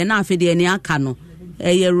akoye na afede ni aka no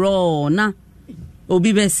eye ro na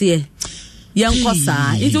obi bese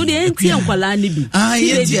yankosa nti de enti enkwala ni bi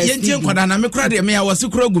yenti enkwada na me kura de me ya wose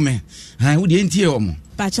kura gume wo de enti e omo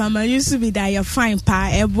Pachama used to be that you're fine pa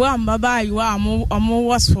ebo ambaba you are omo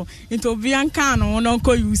wasfo into bianca no no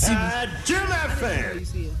ko use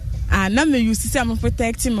na me use say am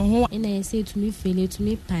protect me ho na say to me feel to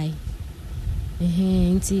me pai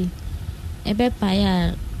nti ebe pai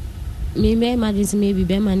a me imagine maybe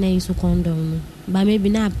be man na use condom ba maybe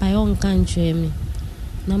na pai on kan twe me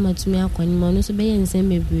na matumi akwani mo no so be yen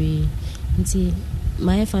bebre nti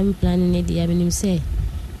my family planning e dey am say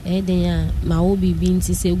edenya ma obi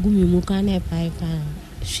binti se gumi mu kana pai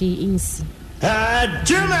she insi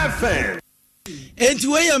enti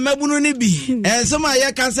we ya mabunu ne bi ensema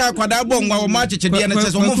ya kansa akwada bongwa wo ma chechede ne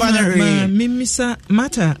cheso mo fanya hwe mimisa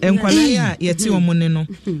mata enkwala ya yeti omo ne no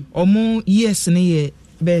omo yes ne ye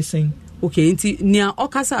besen okay enti nia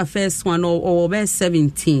okasa first one or be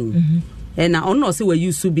 17 and I don't say where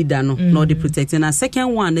you should be done no the protecting and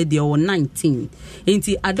second one they are 19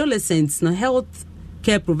 enti adolescents no health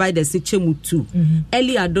care providers chemu 2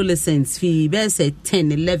 early adolescents fi be say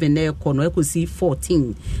 10 11 e kono e ko see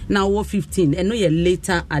 14 now 15 and no ye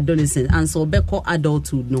later adolescent and so be call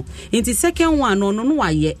adulthood no into second one no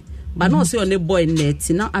waye but no say on boy net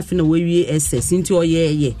na afina we ss into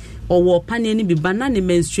oye or pan ni bi banana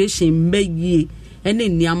menstruation meye ene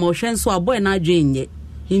niam ohwe so aboy na adwenye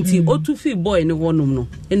inti otufi boy ni honum no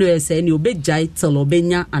eno yese ni obejai till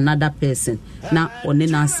obenya another person na one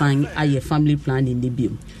na assign aye family planning ni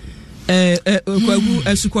biom kwagu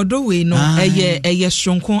asukodo we no eye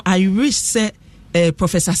shonko I wish say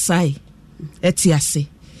Professor Sai etiase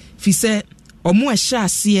fi say omo ehya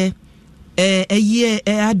ase eye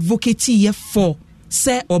advocate ye for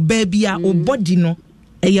say obabia obody no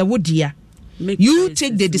eye wodia. You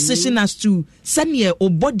take the decision as to send your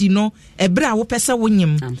body no ebra wo pese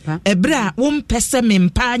wonyem ebra wo mpese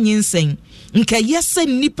mempa nyinsen nka yese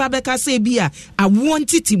nipa beka se bia awo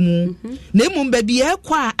ntitimu na emu ba bia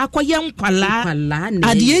kwa akoye nkwala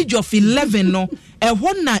at the age of 11 no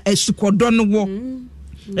ehwo na asukodo no wo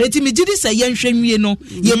eti mi gidi say yenhwenwie no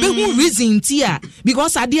ye be hu reason tia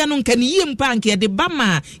because ade no nka ne yem pa nka de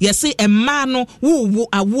bama ye say emma no wo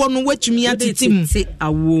awo no watumi atitim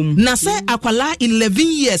awom na say akwala 11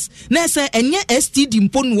 years na say enye STD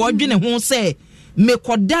mpo no wodwene ho say me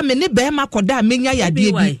koda me ne be ma koda menya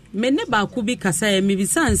yade bi me ne ba ku bi kasa ya mi bi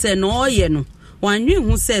san say no oye no wanwe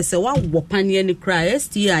hu se wa wo panie ne cry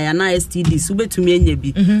STI ya na STD so betumi enya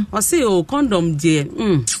bi o say o condom de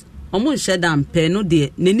omo sheda mpe no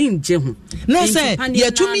de neni nje ho na say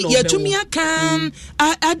yetumi akan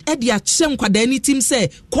ade akyem kwada ni tim say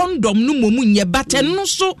condom no momu nye baten no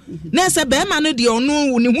so na say be ma no de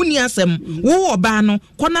ono ne huni asem wo oba no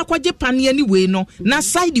kona kwaje panie ni we no na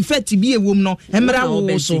side effect bi ewom no emra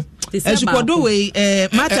wo so esikodo we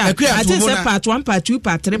mata I think say part 1 part 2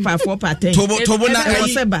 part 3 part 4 part 10 tobo na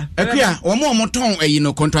akua omo ton ayi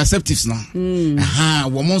no contraceptives no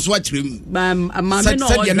wo mo so akyerem mama no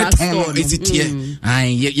no is it here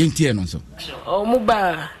yentie no so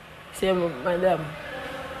muba say madam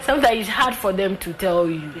sometimes it's hard for them to tell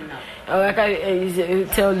you or I can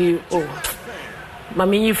tell you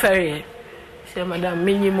mami you ferry say madam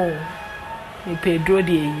minimum me pedro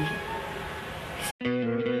de.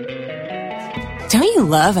 Don't you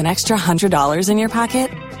love an extra $100 in your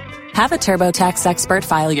pocket? Have a TurboTax expert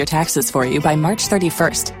file your taxes for you by March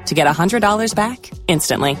 31st to get $100 back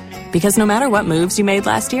instantly. Because no matter what moves you made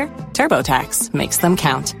last year, TurboTax makes them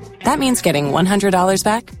count. That means getting $100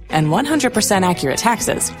 back and 100% accurate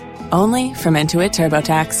taxes only from Intuit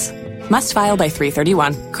TurboTax. Must file by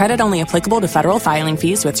 3/31. Credit only applicable to federal filing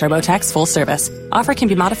fees with TurboTax full service. Offer can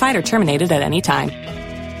be modified or terminated at any time.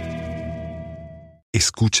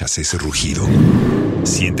 ¿Escuchas ese rugido?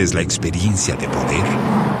 ¿Sientes la experiencia de poder?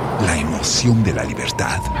 ¿La emoción de la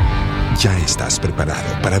libertad? Ya estás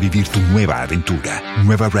preparado para vivir tu nueva aventura.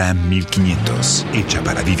 Nueva Ram 1500, hecha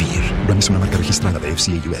para vivir. Ram es una marca registrada de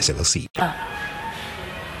FCA US LLC.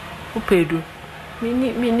 Upedu, when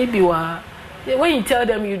you tell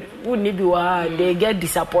them you wouldn't be, they get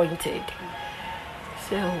disappointed.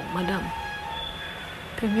 Say, oh, madam,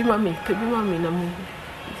 baby mommy,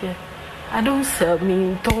 I don't sell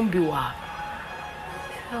me, don't be wa.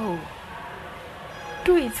 So,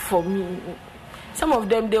 do it for me. Some of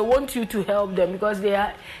them, they want you to help them because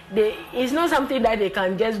it's not something that they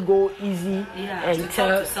can just go easy and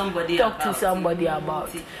talk to somebody about.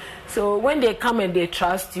 So when they come and they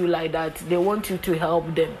trust you like that, they want you to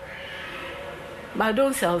help them. But I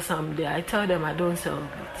don't sell someday. I tell them I don't sell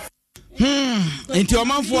it. Into your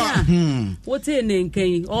man for what's in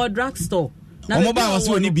Nkei or drugstore? Omoba was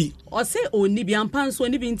only be. Or say only be and pants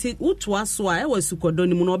only be into Utwas, I was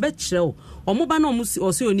Sukodoni Munobet show. Omoba no musi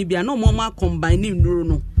or say only be no more combining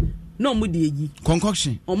no mudi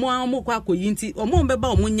concoction. Or more Mokako Yinti or more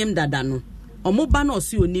beba munyem dadano. Omoba no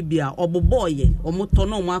si onibia or boy or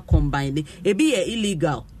motono more combined. A be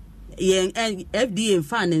illegal. FDA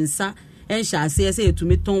fan and sa. And shall say to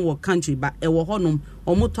me ton work country, but a honum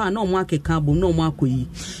or motor no market cabo no marco ye.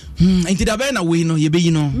 Ain't it a banner we know ye be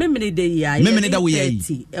no? Memory day, memory that we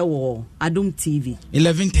Adum TV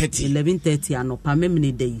 11:30 and no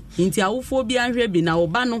memory day. Into our phobia and rebi now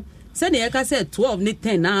bano. Send the said 12 ni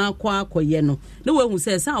 10 na kwa yeno. No one who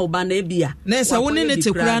says how banebia. Nessa wouldn't it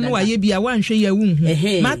to crown why ye be a one share your womb.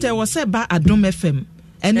 Matter was said by Adum FM.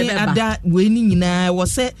 Any other winning na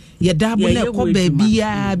was said ye double baby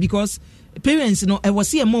because parents no I was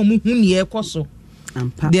see a mom who near koso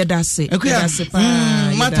there that's it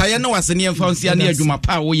mata ye no wasene fancy na adwuma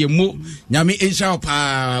pa wo ye mo nyame insha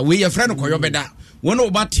pa we ye friend ko yobeda wono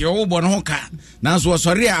obate wo bo no ho ka na so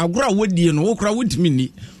sori agora wodie no wo kra wontimi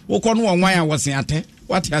ni wo ko no wonwan a wosen ate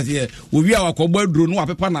what has here we be our cobble dro no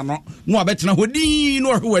apepa na no abetena hodi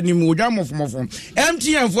no hwani mu odwa mofomofom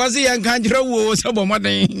MTN fozi yan kan jira wo sebo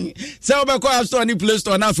moden se obekọ app store ni play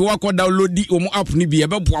store na fi wako download omo app ni bi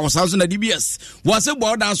ebebo awosanso na DBS wase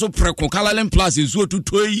bo da so preko Kalalen Plus nso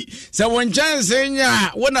tutoi se won chance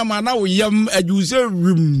nya wona mana wo yam ajuse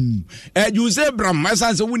bram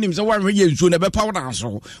esanse wonim se wanhwe ye nso na be powder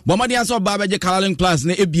so bo made aso ba beje Kalalen Plus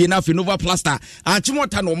na ebie na fi Nova Plaster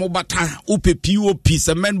achimota no mo bata POP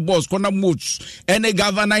cement boss kona moats ene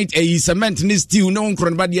government cement ni steel no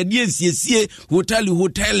nkron ba de siesie hotel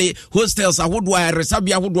hostels ahodo a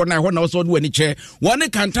resabia ahodo na ho na so do ani che woni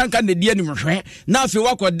kantanka na die ni mhwe na afi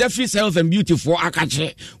wakọ Defis Health and Beauty for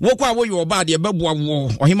akache wokọ a wo yo ba de beboa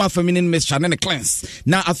wo ohima feminine mixture ne cleanse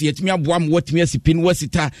na afi etimi aboa m watimi asipin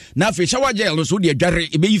wasita na afi shower gel no so de adware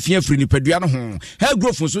ebe yifia firi ni padua no ho hair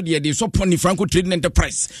growth so de so poni Franco Trading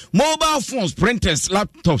Enterprise mobile phones printers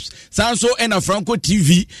laptops sanso ena Franco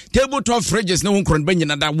TV tabletop fridges na wonkron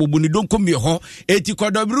banyina da wo boni don kom ho eti ko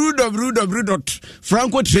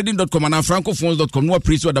www.francotrading.com na francophones.com no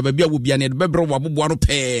price da bia wo bia ne bebro wo abobo no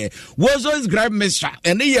pe wozo is grab mixture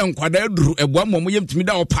ene ye nkwada duru eboa mo yemtimi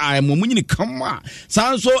da opa mo nyini kama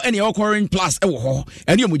sanso ene occurring plus e wo ho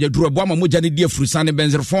ene mo duru eboa mo ja ne die frusane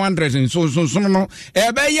benzer 400 so no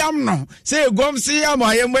ebe yam no say gomsi am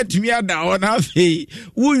ayem atimi ada ona fe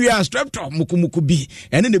wo wi strap top mukumuku bi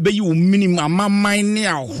ene ne be yi wo minimum mine ne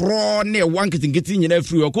ahro ne wanketinketi nyina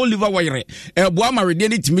free o ko liver wire eboa ma rede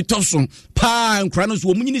ne timi toso pa nkra no so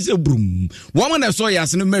wo munyini se brum wo ma na so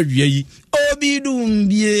yase no mawie yi obi dum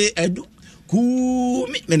bie edu ku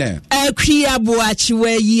mene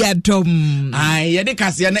Akorabuokrom yi adom ai ye de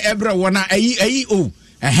kase na ebre wona ayi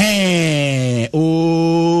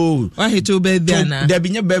o wa hito birthday na da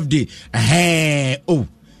binya birthday o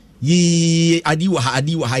yi adiwa ha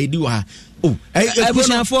oh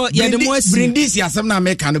for ya the most brindisi asem na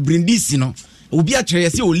America no brindisi no obi a kire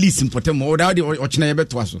se o listen potem o da de o kina ye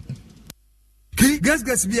beto aso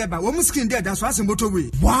Guess be eba wo skin there that's why motor way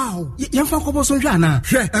wow ye fa kobo so hwa na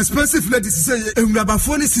expensive ladies say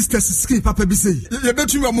enwrabafo ni sisters skin papa bi say ye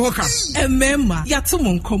betumi o mo ka emema ya to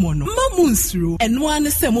mon komo no mamunsuro eno an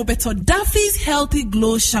se mo beto Duffy's healthy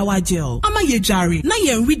glow shower gel ama ye jare na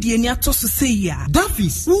ye nridie ni atoso say ya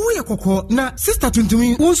Duffy's wo ye kokko na sister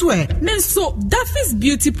tuntumi wo so ne so Duffy's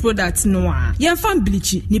beauty product no a ye fa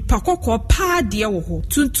bleach ni pakokko pa fitaa deɛ wɔ hɔ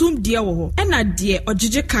tuntum deɛ wɔ hɔ ɛna deɛ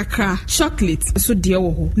ɔgyegye kakra chocolate so deɛ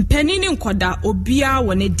wɔ hɔ mpanin ne nkɔda obiara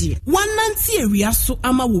wɔ ne deɛ wanante awia so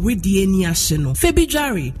ama wɔ wedie ni ahye no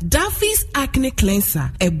febidware Duffy's acne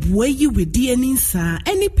cleanser ɛboa yi wedie ni nsaa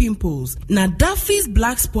any pimples na Duffy's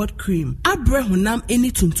black spot cream abrɛ honam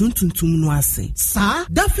any tuntum no ase sa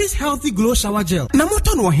Duffy's healthy glow shower gel na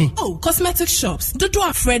moto no he oh cosmetic shops dodo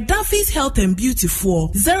afred Duffy's health and beauty for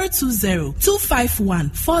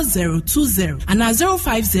 020-251-4020 and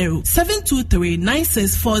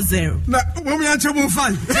 050-723-9640 na wo ya chemo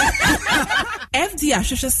fine FD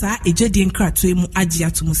ahwehwe sa ejedi nkratoe mu agye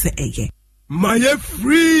atomu se eye my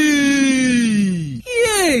free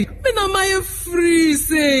yay me na my free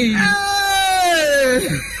say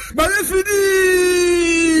my free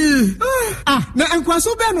na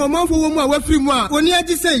enkwaso be no manfo wo mu a wafiri mu a oni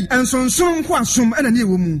agi sei ensonson ho asom ena ne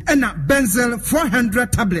wo mu ena benzel 400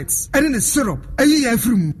 tablets ene ne syrup ayi ya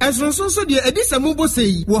afiri mu ensonson so de edisamo bo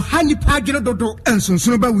sei wo hani padwene dodo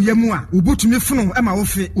ensonson ba wo yamu a obotumi fono ema wo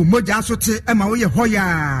fe omoja so te ema wo ye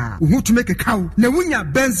hoya wo hutume kekaw na wunya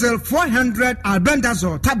benzel 400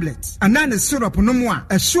 albendazole tablets ana ne syrup no mu a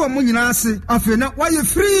ehwe mo nyina ase afi na wa ye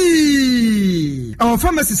free our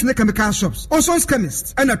pharmacies ne chemical shops Oson's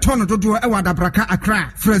chemist ena tono dodo Dabraka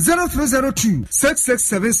Accra for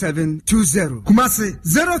 0302-667720 Kumasi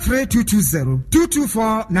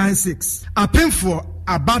 03220-22496 Apemfo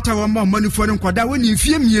abata wa money for nkwada woni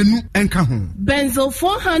mfie mienu enka ho benzo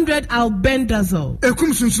 400 albendazole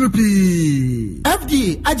ekum sunsupi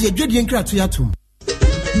FDA aje adwedie nkrato yatom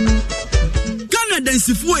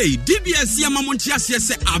Densifue DBS yamamonti ase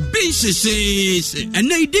se abin hyehyehye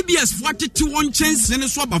ene DBS fuatete won chance ne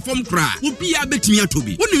so abafom kra obi a betimi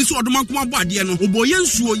atobi wonim so odomanko abode no oboye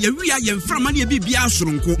nsuo ye wia ye mframa ne bibia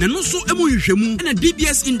asoronko ne no so emu hwehwemu ene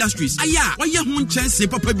DBS Industries aya waye ho chance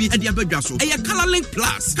papa bi ade abadwa so eye Colorlink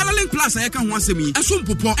Plus aya ka ho asem yi eso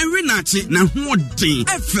mpopo enwe na ache na ho den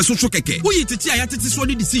efe so keke uyi tete aya tete so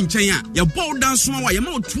de si nchen a ye bow down so wa ye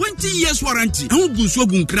ma 20 years warranty ho gunso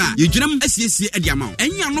gunkra ye gyinam asiesie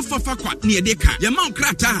enya no fafa kwa ne yede ka ye ma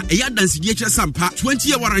krata e ya dance die kire sampa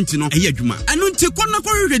 20-year warranty no e ya adwuma anu nte konna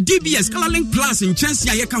kwa hwe DBS Colorlink Plus in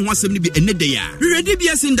chance ya ka ho asem ne bi enede ya hwe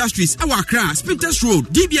DBS Industries e wa Accra Spinters Road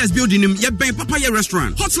DBS building nim ye ben papa ye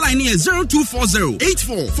restaurant hotline ne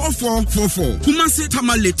 0240-844444 Kumasi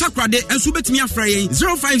Tamale Takrade enso betimi afra yen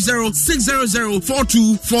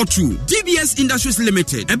 050-600-4242 DBS Industries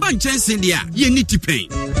Limited e ban chance dia ye ni tipen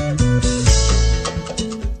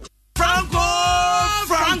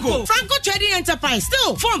Franco Trading Enterprise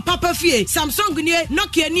still phone Papa Fie Samsung nie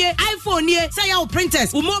Nokia nie iPhone nie say your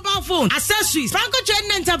printers or mobile phone accessories Franco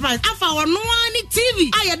Trading Enterprise afa ono ani TV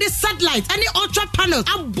aye the satellite any ultra panels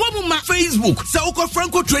abomuma Facebook say uko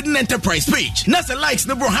Franco Trading Enterprise page na say likes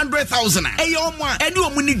number 100,000 eyoma eni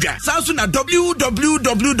omunidwa sanso na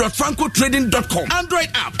www.francotrading.com Android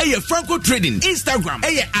app Franco Trading Instagram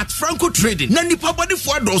 @Franco Trading na nipa body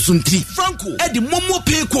for dosunti Franco e di momo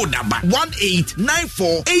pay code number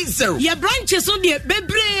 189480 your branches on the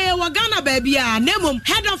bebre wagana baby name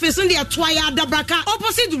head office on the Twaya Dabraka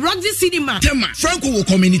opposite Roxy Cinema Tema Franco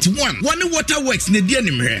Community 1 waterworks ne dia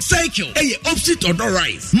nimre cycle opposite Odor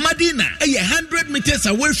Rise Madina 100 meters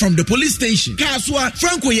away from the police station Kaswa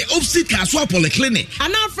Franco opposite Kaswa Polyclinic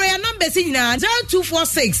and now for your number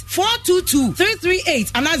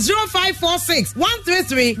 0246-422-338 and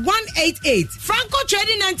 0546-133-188 Franco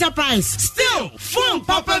Trading Enterprise still phone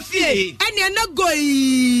Papa Fie and you're not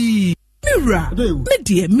going Mira, me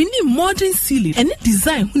dear, mini modern ceiling and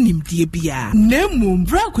design hunim dear bia. Nemo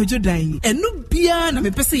bra kwejo dan. Enu bia na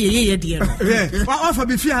me pese ye dear. Wa fa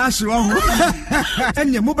be fia hashi wa ho.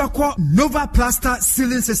 Enye mobako Nova Plaster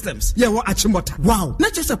Ceiling Systems. Ye wa achimota. Wow,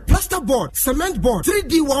 not just a plaster board, cement board,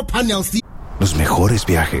 3D wall panels. Los mejores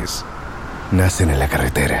viajes nacen en la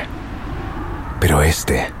carretera. Pero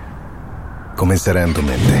este comenzará en tu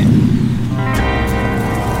mente.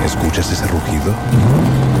 ¿Escuchas ese rugido?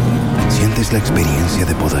 ¿Sientes la experiencia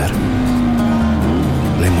de poder?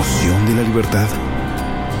 ¿La emoción de la libertad?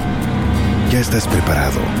 Ya estás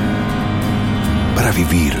preparado para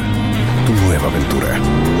vivir tu nueva aventura.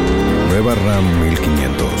 Nueva RAM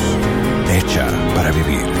 1500. Hecha para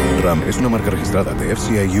vivir. RAM es una marca registrada de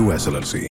FCI US LLC.